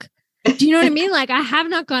walk. Do you know what I mean? Like, I have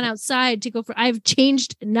not gone outside to go I've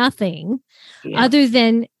changed nothing other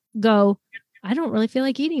than go, I don't really feel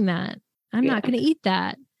like eating that. I'm not going to eat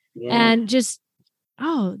that. And just,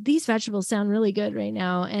 these vegetables sound really good right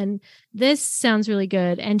now. And this sounds really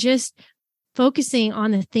good. And just focusing on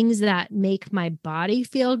the things that make my body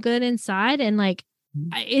feel good inside. And like,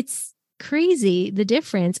 it's crazy, the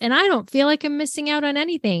difference. And I don't feel like I'm missing out on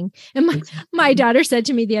anything. And my daughter said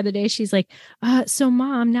to me the other day, she's like, so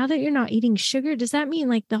Mom, now that you're not eating sugar, does that mean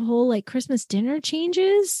like the whole like Christmas dinner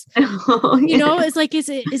changes? It's like, is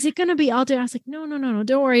it going to be all day? I was like, no,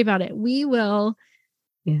 don't worry about it. We will.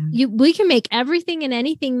 We can make everything and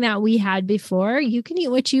anything that we had before. You can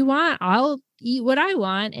eat what you want. I'll eat what I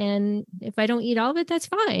want. And if I don't eat all of it, that's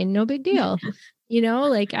fine. No big deal.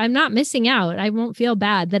 Like, I'm not missing out. I won't feel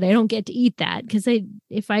bad that I don't get to eat that, because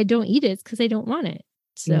if I don't eat it, it's because I don't want it.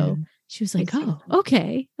 So she was like, oh,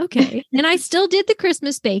 okay. And I still did the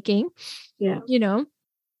Christmas baking. I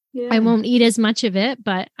won't eat as much of it,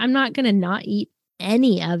 but I'm not going to not eat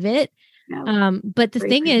any of it. No. But the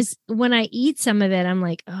thing is, when I eat some of it, I'm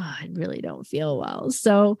like, oh, I really don't feel well.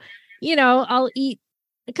 So, I'll eat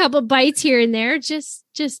a couple bites here and there just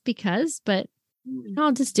because, but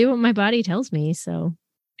I'll just do what my body tells me. So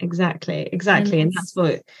exactly. And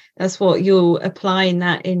that's what you'll apply in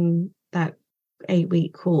that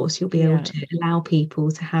 8-week course. You'll be able to allow people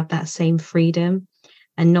to have that same freedom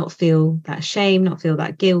and not feel that shame, not feel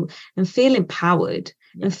that guilt, and feel empowered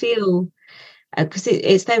and feel, because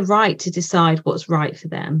it's their right to decide what's right for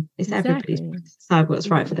them. It's everybody's right to decide what's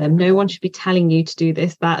right for them. No one should be telling you to do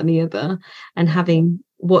this, that, and the other, and having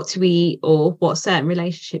what to eat or what certain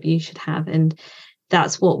relationship you should have. And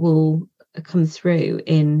that's what will come through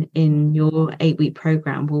in your 8-week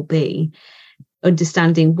program, will be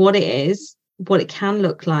understanding what it is, what it can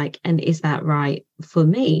look like, and is that right for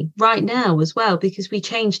me right now as well, because we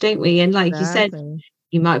change, don't we? And like you said,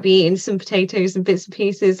 you might be eating some potatoes and bits and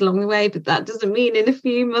pieces along the way, but that doesn't mean in a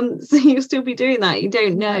few months you'll still be doing that. You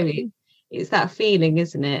don't know. It's that feeling,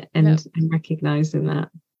 isn't it? And recognizing that.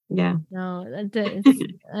 Yeah. No,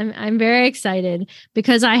 I'm very excited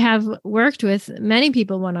because I have worked with many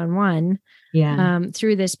people one-on-one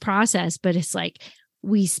through this process, but it's like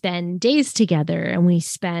we spend days together and we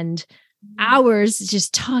spend hours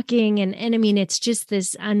just talking. And I mean, it's just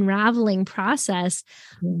this unraveling process,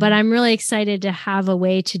 but I'm really excited to have a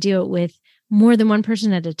way to do it with more than one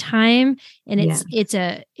person at a time. And it's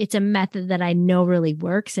a method that I know really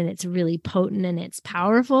works, and it's really potent and it's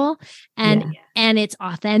powerful and it's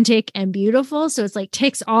authentic and beautiful. So it's like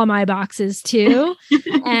ticks all my boxes too.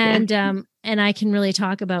 And I can really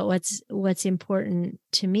talk about what's important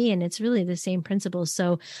to me. And it's really the same principles.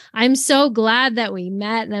 So I'm so glad that we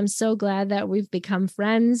met, and I'm so glad that we've become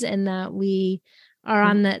friends and that we are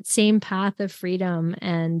on that same path of freedom.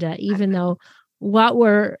 And even though what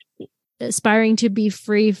we're aspiring to be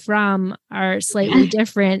free from are slightly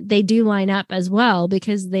different, they do line up as well,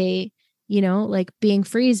 because they, like being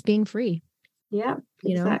free is being free. Yeah,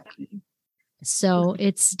 exactly. So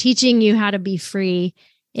it's teaching you how to be free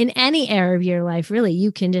in any area of your life. Really,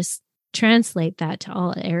 you can just translate that to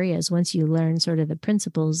all areas once you learn sort of the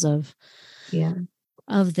principles of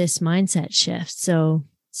this mindset shift. So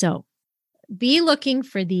be looking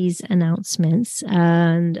for these announcements,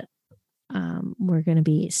 and we're going to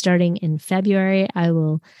be starting in February. I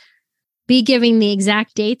will be giving the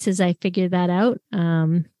exact dates as I figure that out.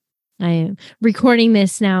 I am recording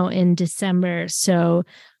this now in December, so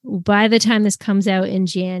by the time this comes out in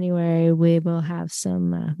January, we will have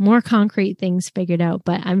some more concrete things figured out.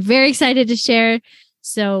 But I'm very excited to share.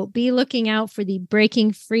 So be looking out for the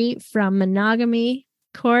Breaking Free from Monogamy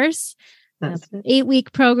course. That's an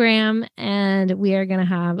 8-week program, and we are going to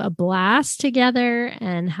have a blast together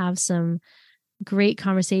and have some great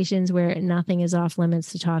conversations where nothing is off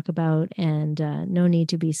limits to talk about, and no need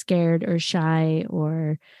to be scared or shy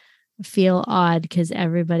or feel odd, because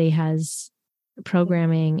everybody has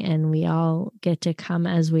programming and we all get to come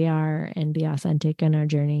as we are and be authentic in our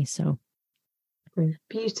journey. So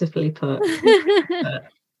beautifully put.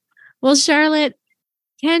 Well, Charlotte,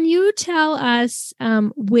 can you tell us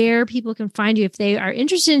where people can find you if they are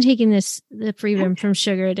interested in taking the Freedom from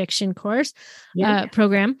Sugar Addiction course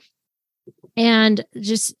program, and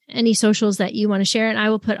just any socials that you want to share? And I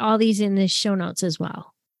will put all these in the show notes as well.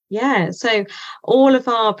 Yeah, so all of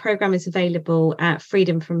our program is available at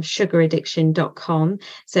freedomfromsugaraddiction.com.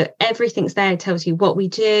 So everything's there. It tells you what we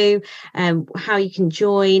do, how you can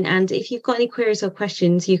join. And if you've got any queries or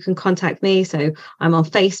questions, you can contact me. So I'm on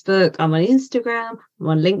Facebook, I'm on Instagram, I'm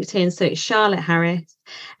on LinkedIn. So it's Charlotte Harris.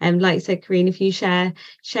 Like I said, Corinne, if you share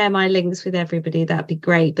my links with everybody, that'd be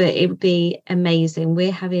great. But it would be amazing.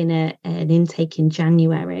 We're having an intake in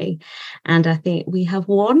January, and I think we have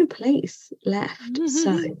one place left.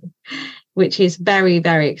 So, which is very,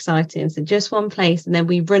 very exciting. So just one place, and then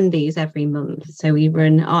we run these every month. So we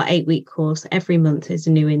run our 8-week course every month as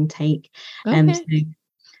a new intake.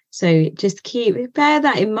 So just bear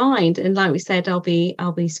that in mind. And like we said, I'll be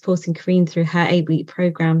supporting Corinne through her 8-week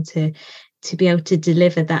program to be able to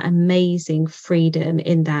deliver that amazing freedom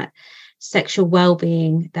in that sexual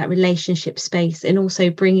well-being, that relationship space, and also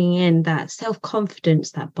bringing in that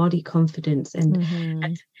self-confidence, that body confidence.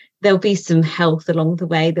 And there'll be some health along the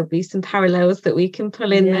way. There'll be some parallels that we can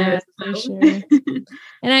pull in there as well. For sure.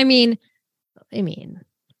 And I mean,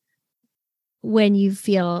 when you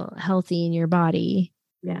feel healthy in your body,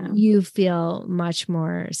 you feel much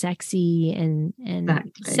more sexy and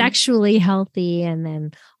sexually healthy. And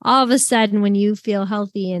then all of a sudden, when you feel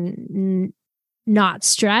healthy and not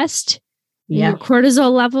stressed, your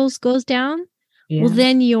cortisol levels goes down. Well,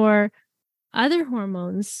 then your other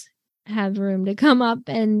hormones have room to come up,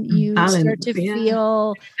 and you start to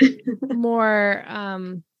feel more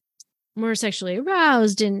sexually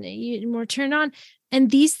aroused and more turned on. And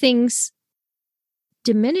these things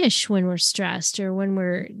diminish when we're stressed or when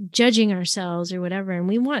we're judging ourselves or whatever. And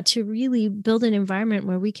we want to really build an environment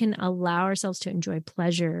where we can allow ourselves to enjoy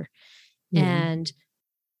pleasure and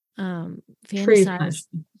fantasize.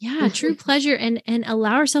 True pleasure, and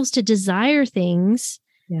allow ourselves to desire things.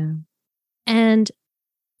 And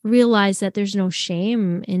realize that there's no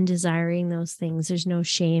shame in desiring those things. There's no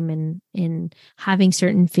shame in having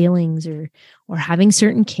certain feelings or having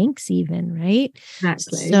certain kinks even, right?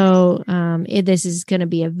 Exactly. So this is going to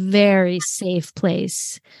be a very safe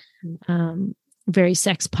place, very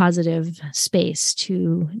sex positive space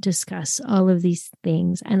to discuss all of these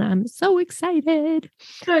things. And I'm so excited.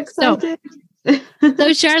 So excited.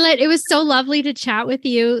 So Charlotte, it was so lovely to chat with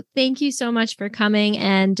you. Thank you so much for coming.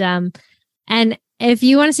 And if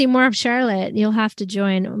you want to see more of Charlotte, you'll have to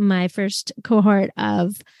join my first cohort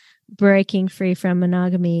of Breaking Free from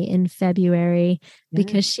Monogamy in February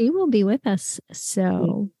because she will be with us.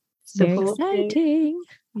 So very exciting.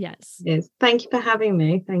 Yes. Thank you for having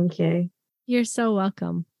me. Thank you. You're so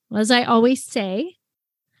welcome. Well, as I always say,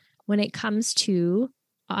 when it comes to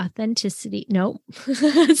authenticity, no,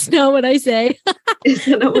 that's not what I say. Is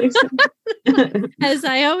that not what you say? As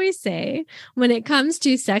I always say, when it comes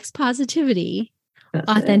to sex positivity,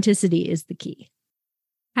 authenticity is the key.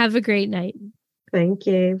 Have a great night. Thank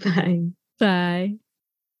you. Bye. Bye.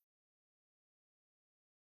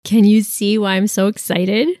 Can you see why I'm so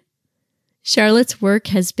excited? Charlotte's work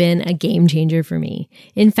has been a game changer for me.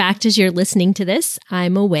 In fact, as you're listening to this,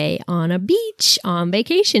 I'm away on a beach on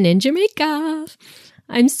vacation in Jamaica.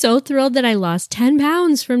 I'm so thrilled that I lost 10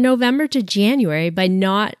 pounds from November to January by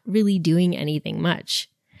not really doing anything much.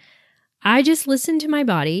 I just listened to my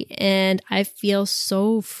body and I feel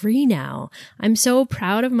so free now. I'm so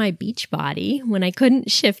proud of my beach body. When I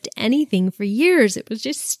couldn't shift anything for years, it was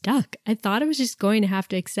just stuck. I thought I was just going to have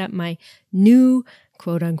to accept my new,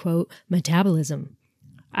 quote unquote, metabolism.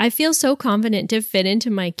 I feel so confident to fit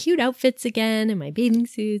into my cute outfits again and my bathing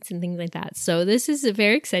suits and things like that. So this is a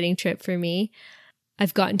very exciting trip for me.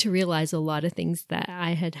 I've gotten to realize a lot of things that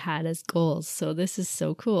I had as goals. So this is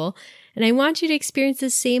so cool. And I want you to experience the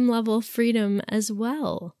same level of freedom as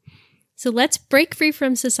well. So let's break free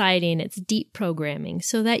from society and its deep programming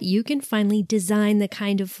so that you can finally design the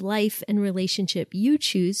kind of life and relationship you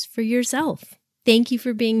choose for yourself. Thank you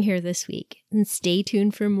for being here this week, and stay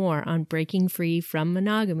tuned for more on breaking free from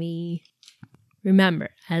monogamy. Remember,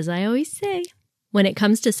 as I always say, when it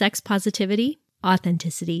comes to sex positivity,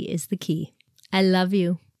 authenticity is the key. I love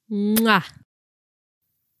you. Mwah.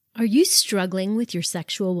 Are you struggling with your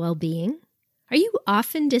sexual well-being? Are you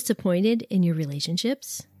often disappointed in your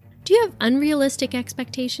relationships? Do you have unrealistic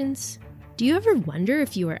expectations? Do you ever wonder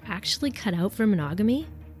if you are actually cut out for monogamy?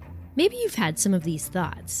 Maybe you've had some of these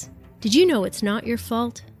thoughts. Did you know it's not your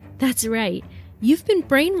fault? That's right. You've been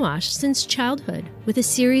brainwashed since childhood with a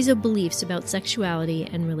series of beliefs about sexuality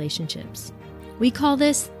and relationships. We call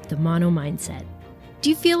this the mono mindset. Do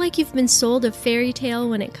you feel like you've been sold a fairy tale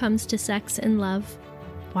when it comes to sex and love?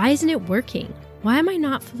 Why isn't it working? Why am I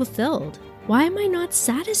not fulfilled? Why am I not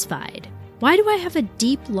satisfied? Why do I have a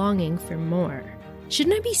deep longing for more?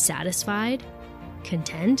 Shouldn't I be satisfied?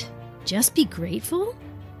 Content? Just be grateful?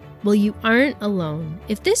 Well, you aren't alone.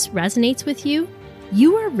 If this resonates with you,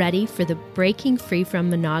 you are ready for the Breaking Free from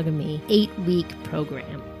Monogamy 8-week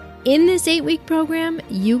program. In this 8-week program,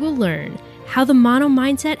 you will learn how the mono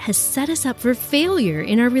mindset has set us up for failure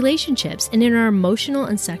in our relationships and in our emotional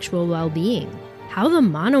and sexual well-being. How the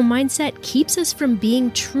mono mindset keeps us from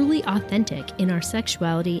being truly authentic in our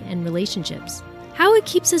sexuality and relationships. How it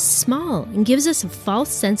keeps us small and gives us a false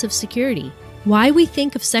sense of security. Why we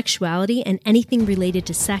think of sexuality and anything related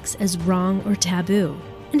to sex as wrong or taboo.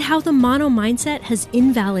 And how the mono mindset has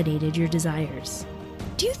invalidated your desires.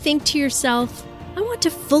 Do you think to yourself, I want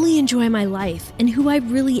to fully enjoy my life and who I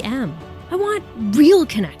really am? I want real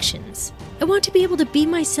connections. I want to be able to be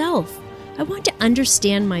myself. I want to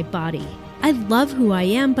understand my body. I love who I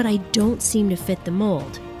am, but I don't seem to fit the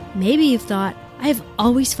mold. Maybe you've thought, I've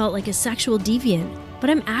always felt like a sexual deviant, but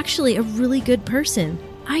I'm actually a really good person.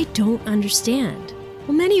 I don't understand.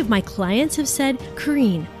 Well, many of my clients have said,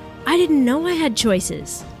 Corrine, I didn't know I had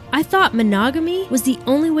choices. I thought monogamy was the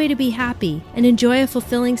only way to be happy and enjoy a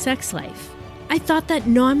fulfilling sex life. I thought that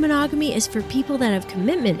non-monogamy is for people that have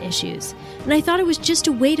commitment issues, and I thought it was just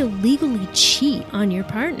a way to legally cheat on your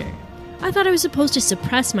partner. I thought I was supposed to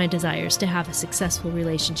suppress my desires to have a successful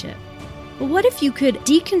relationship. But what if you could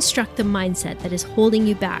deconstruct the mindset that is holding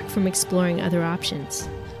you back from exploring other options?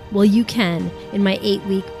 Well, you can in my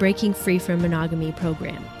 8-week Breaking Free from Monogamy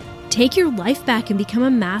program. Take your life back and become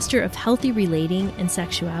a master of healthy relating and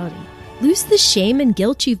sexuality. Lose the shame and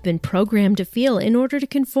guilt you've been programmed to feel in order to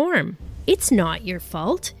conform. It's not your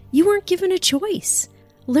fault. You weren't given a choice.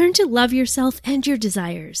 Learn to love yourself and your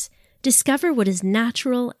desires. Discover what is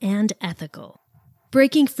natural and ethical.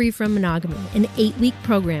 Breaking Free from Monogamy, an 8-week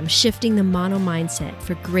program shifting the mono mindset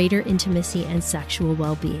for greater intimacy and sexual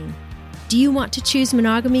well-being. Do you want to choose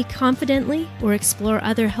monogamy confidently or explore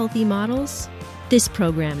other healthy models? This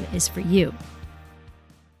program is for you.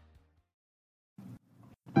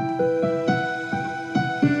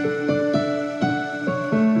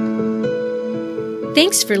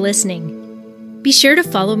 Thanks for listening. Be sure to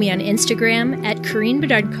follow me on Instagram at Corinne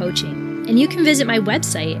Bedard Coaching, and you can visit my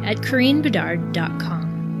website at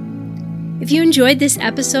CorinneBedard.com. If you enjoyed this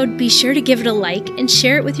episode, be sure to give it a like and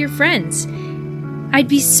share it with your friends. I'd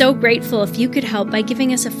be so grateful if you could help by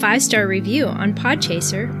giving us a 5-star review on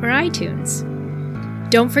Podchaser or iTunes.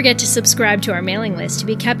 Don't forget to subscribe to our mailing list to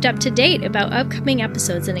be kept up to date about upcoming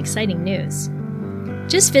episodes and exciting news.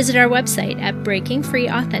 Just visit our website at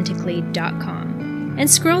breakingfreeauthentically.com and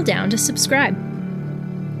scroll down to subscribe.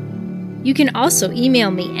 You can also email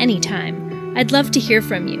me anytime. I'd love to hear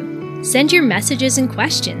from you. Send your messages and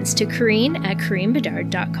questions to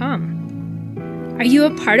Corinne@CorinneBedard.com. Are you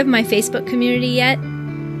a part of my Facebook community yet?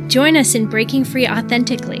 Join us in Breaking Free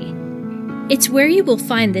Authentically. It's where you will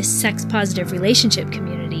find this sex-positive relationship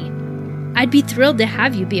community. I'd be thrilled to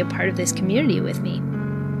have you be a part of this community with me.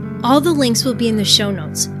 All the links will be in the show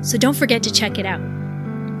notes, so don't forget to check it out.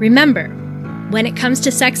 Remember, when it comes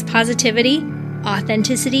to sex positivity,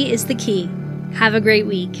 authenticity is the key. Have a great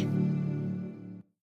week.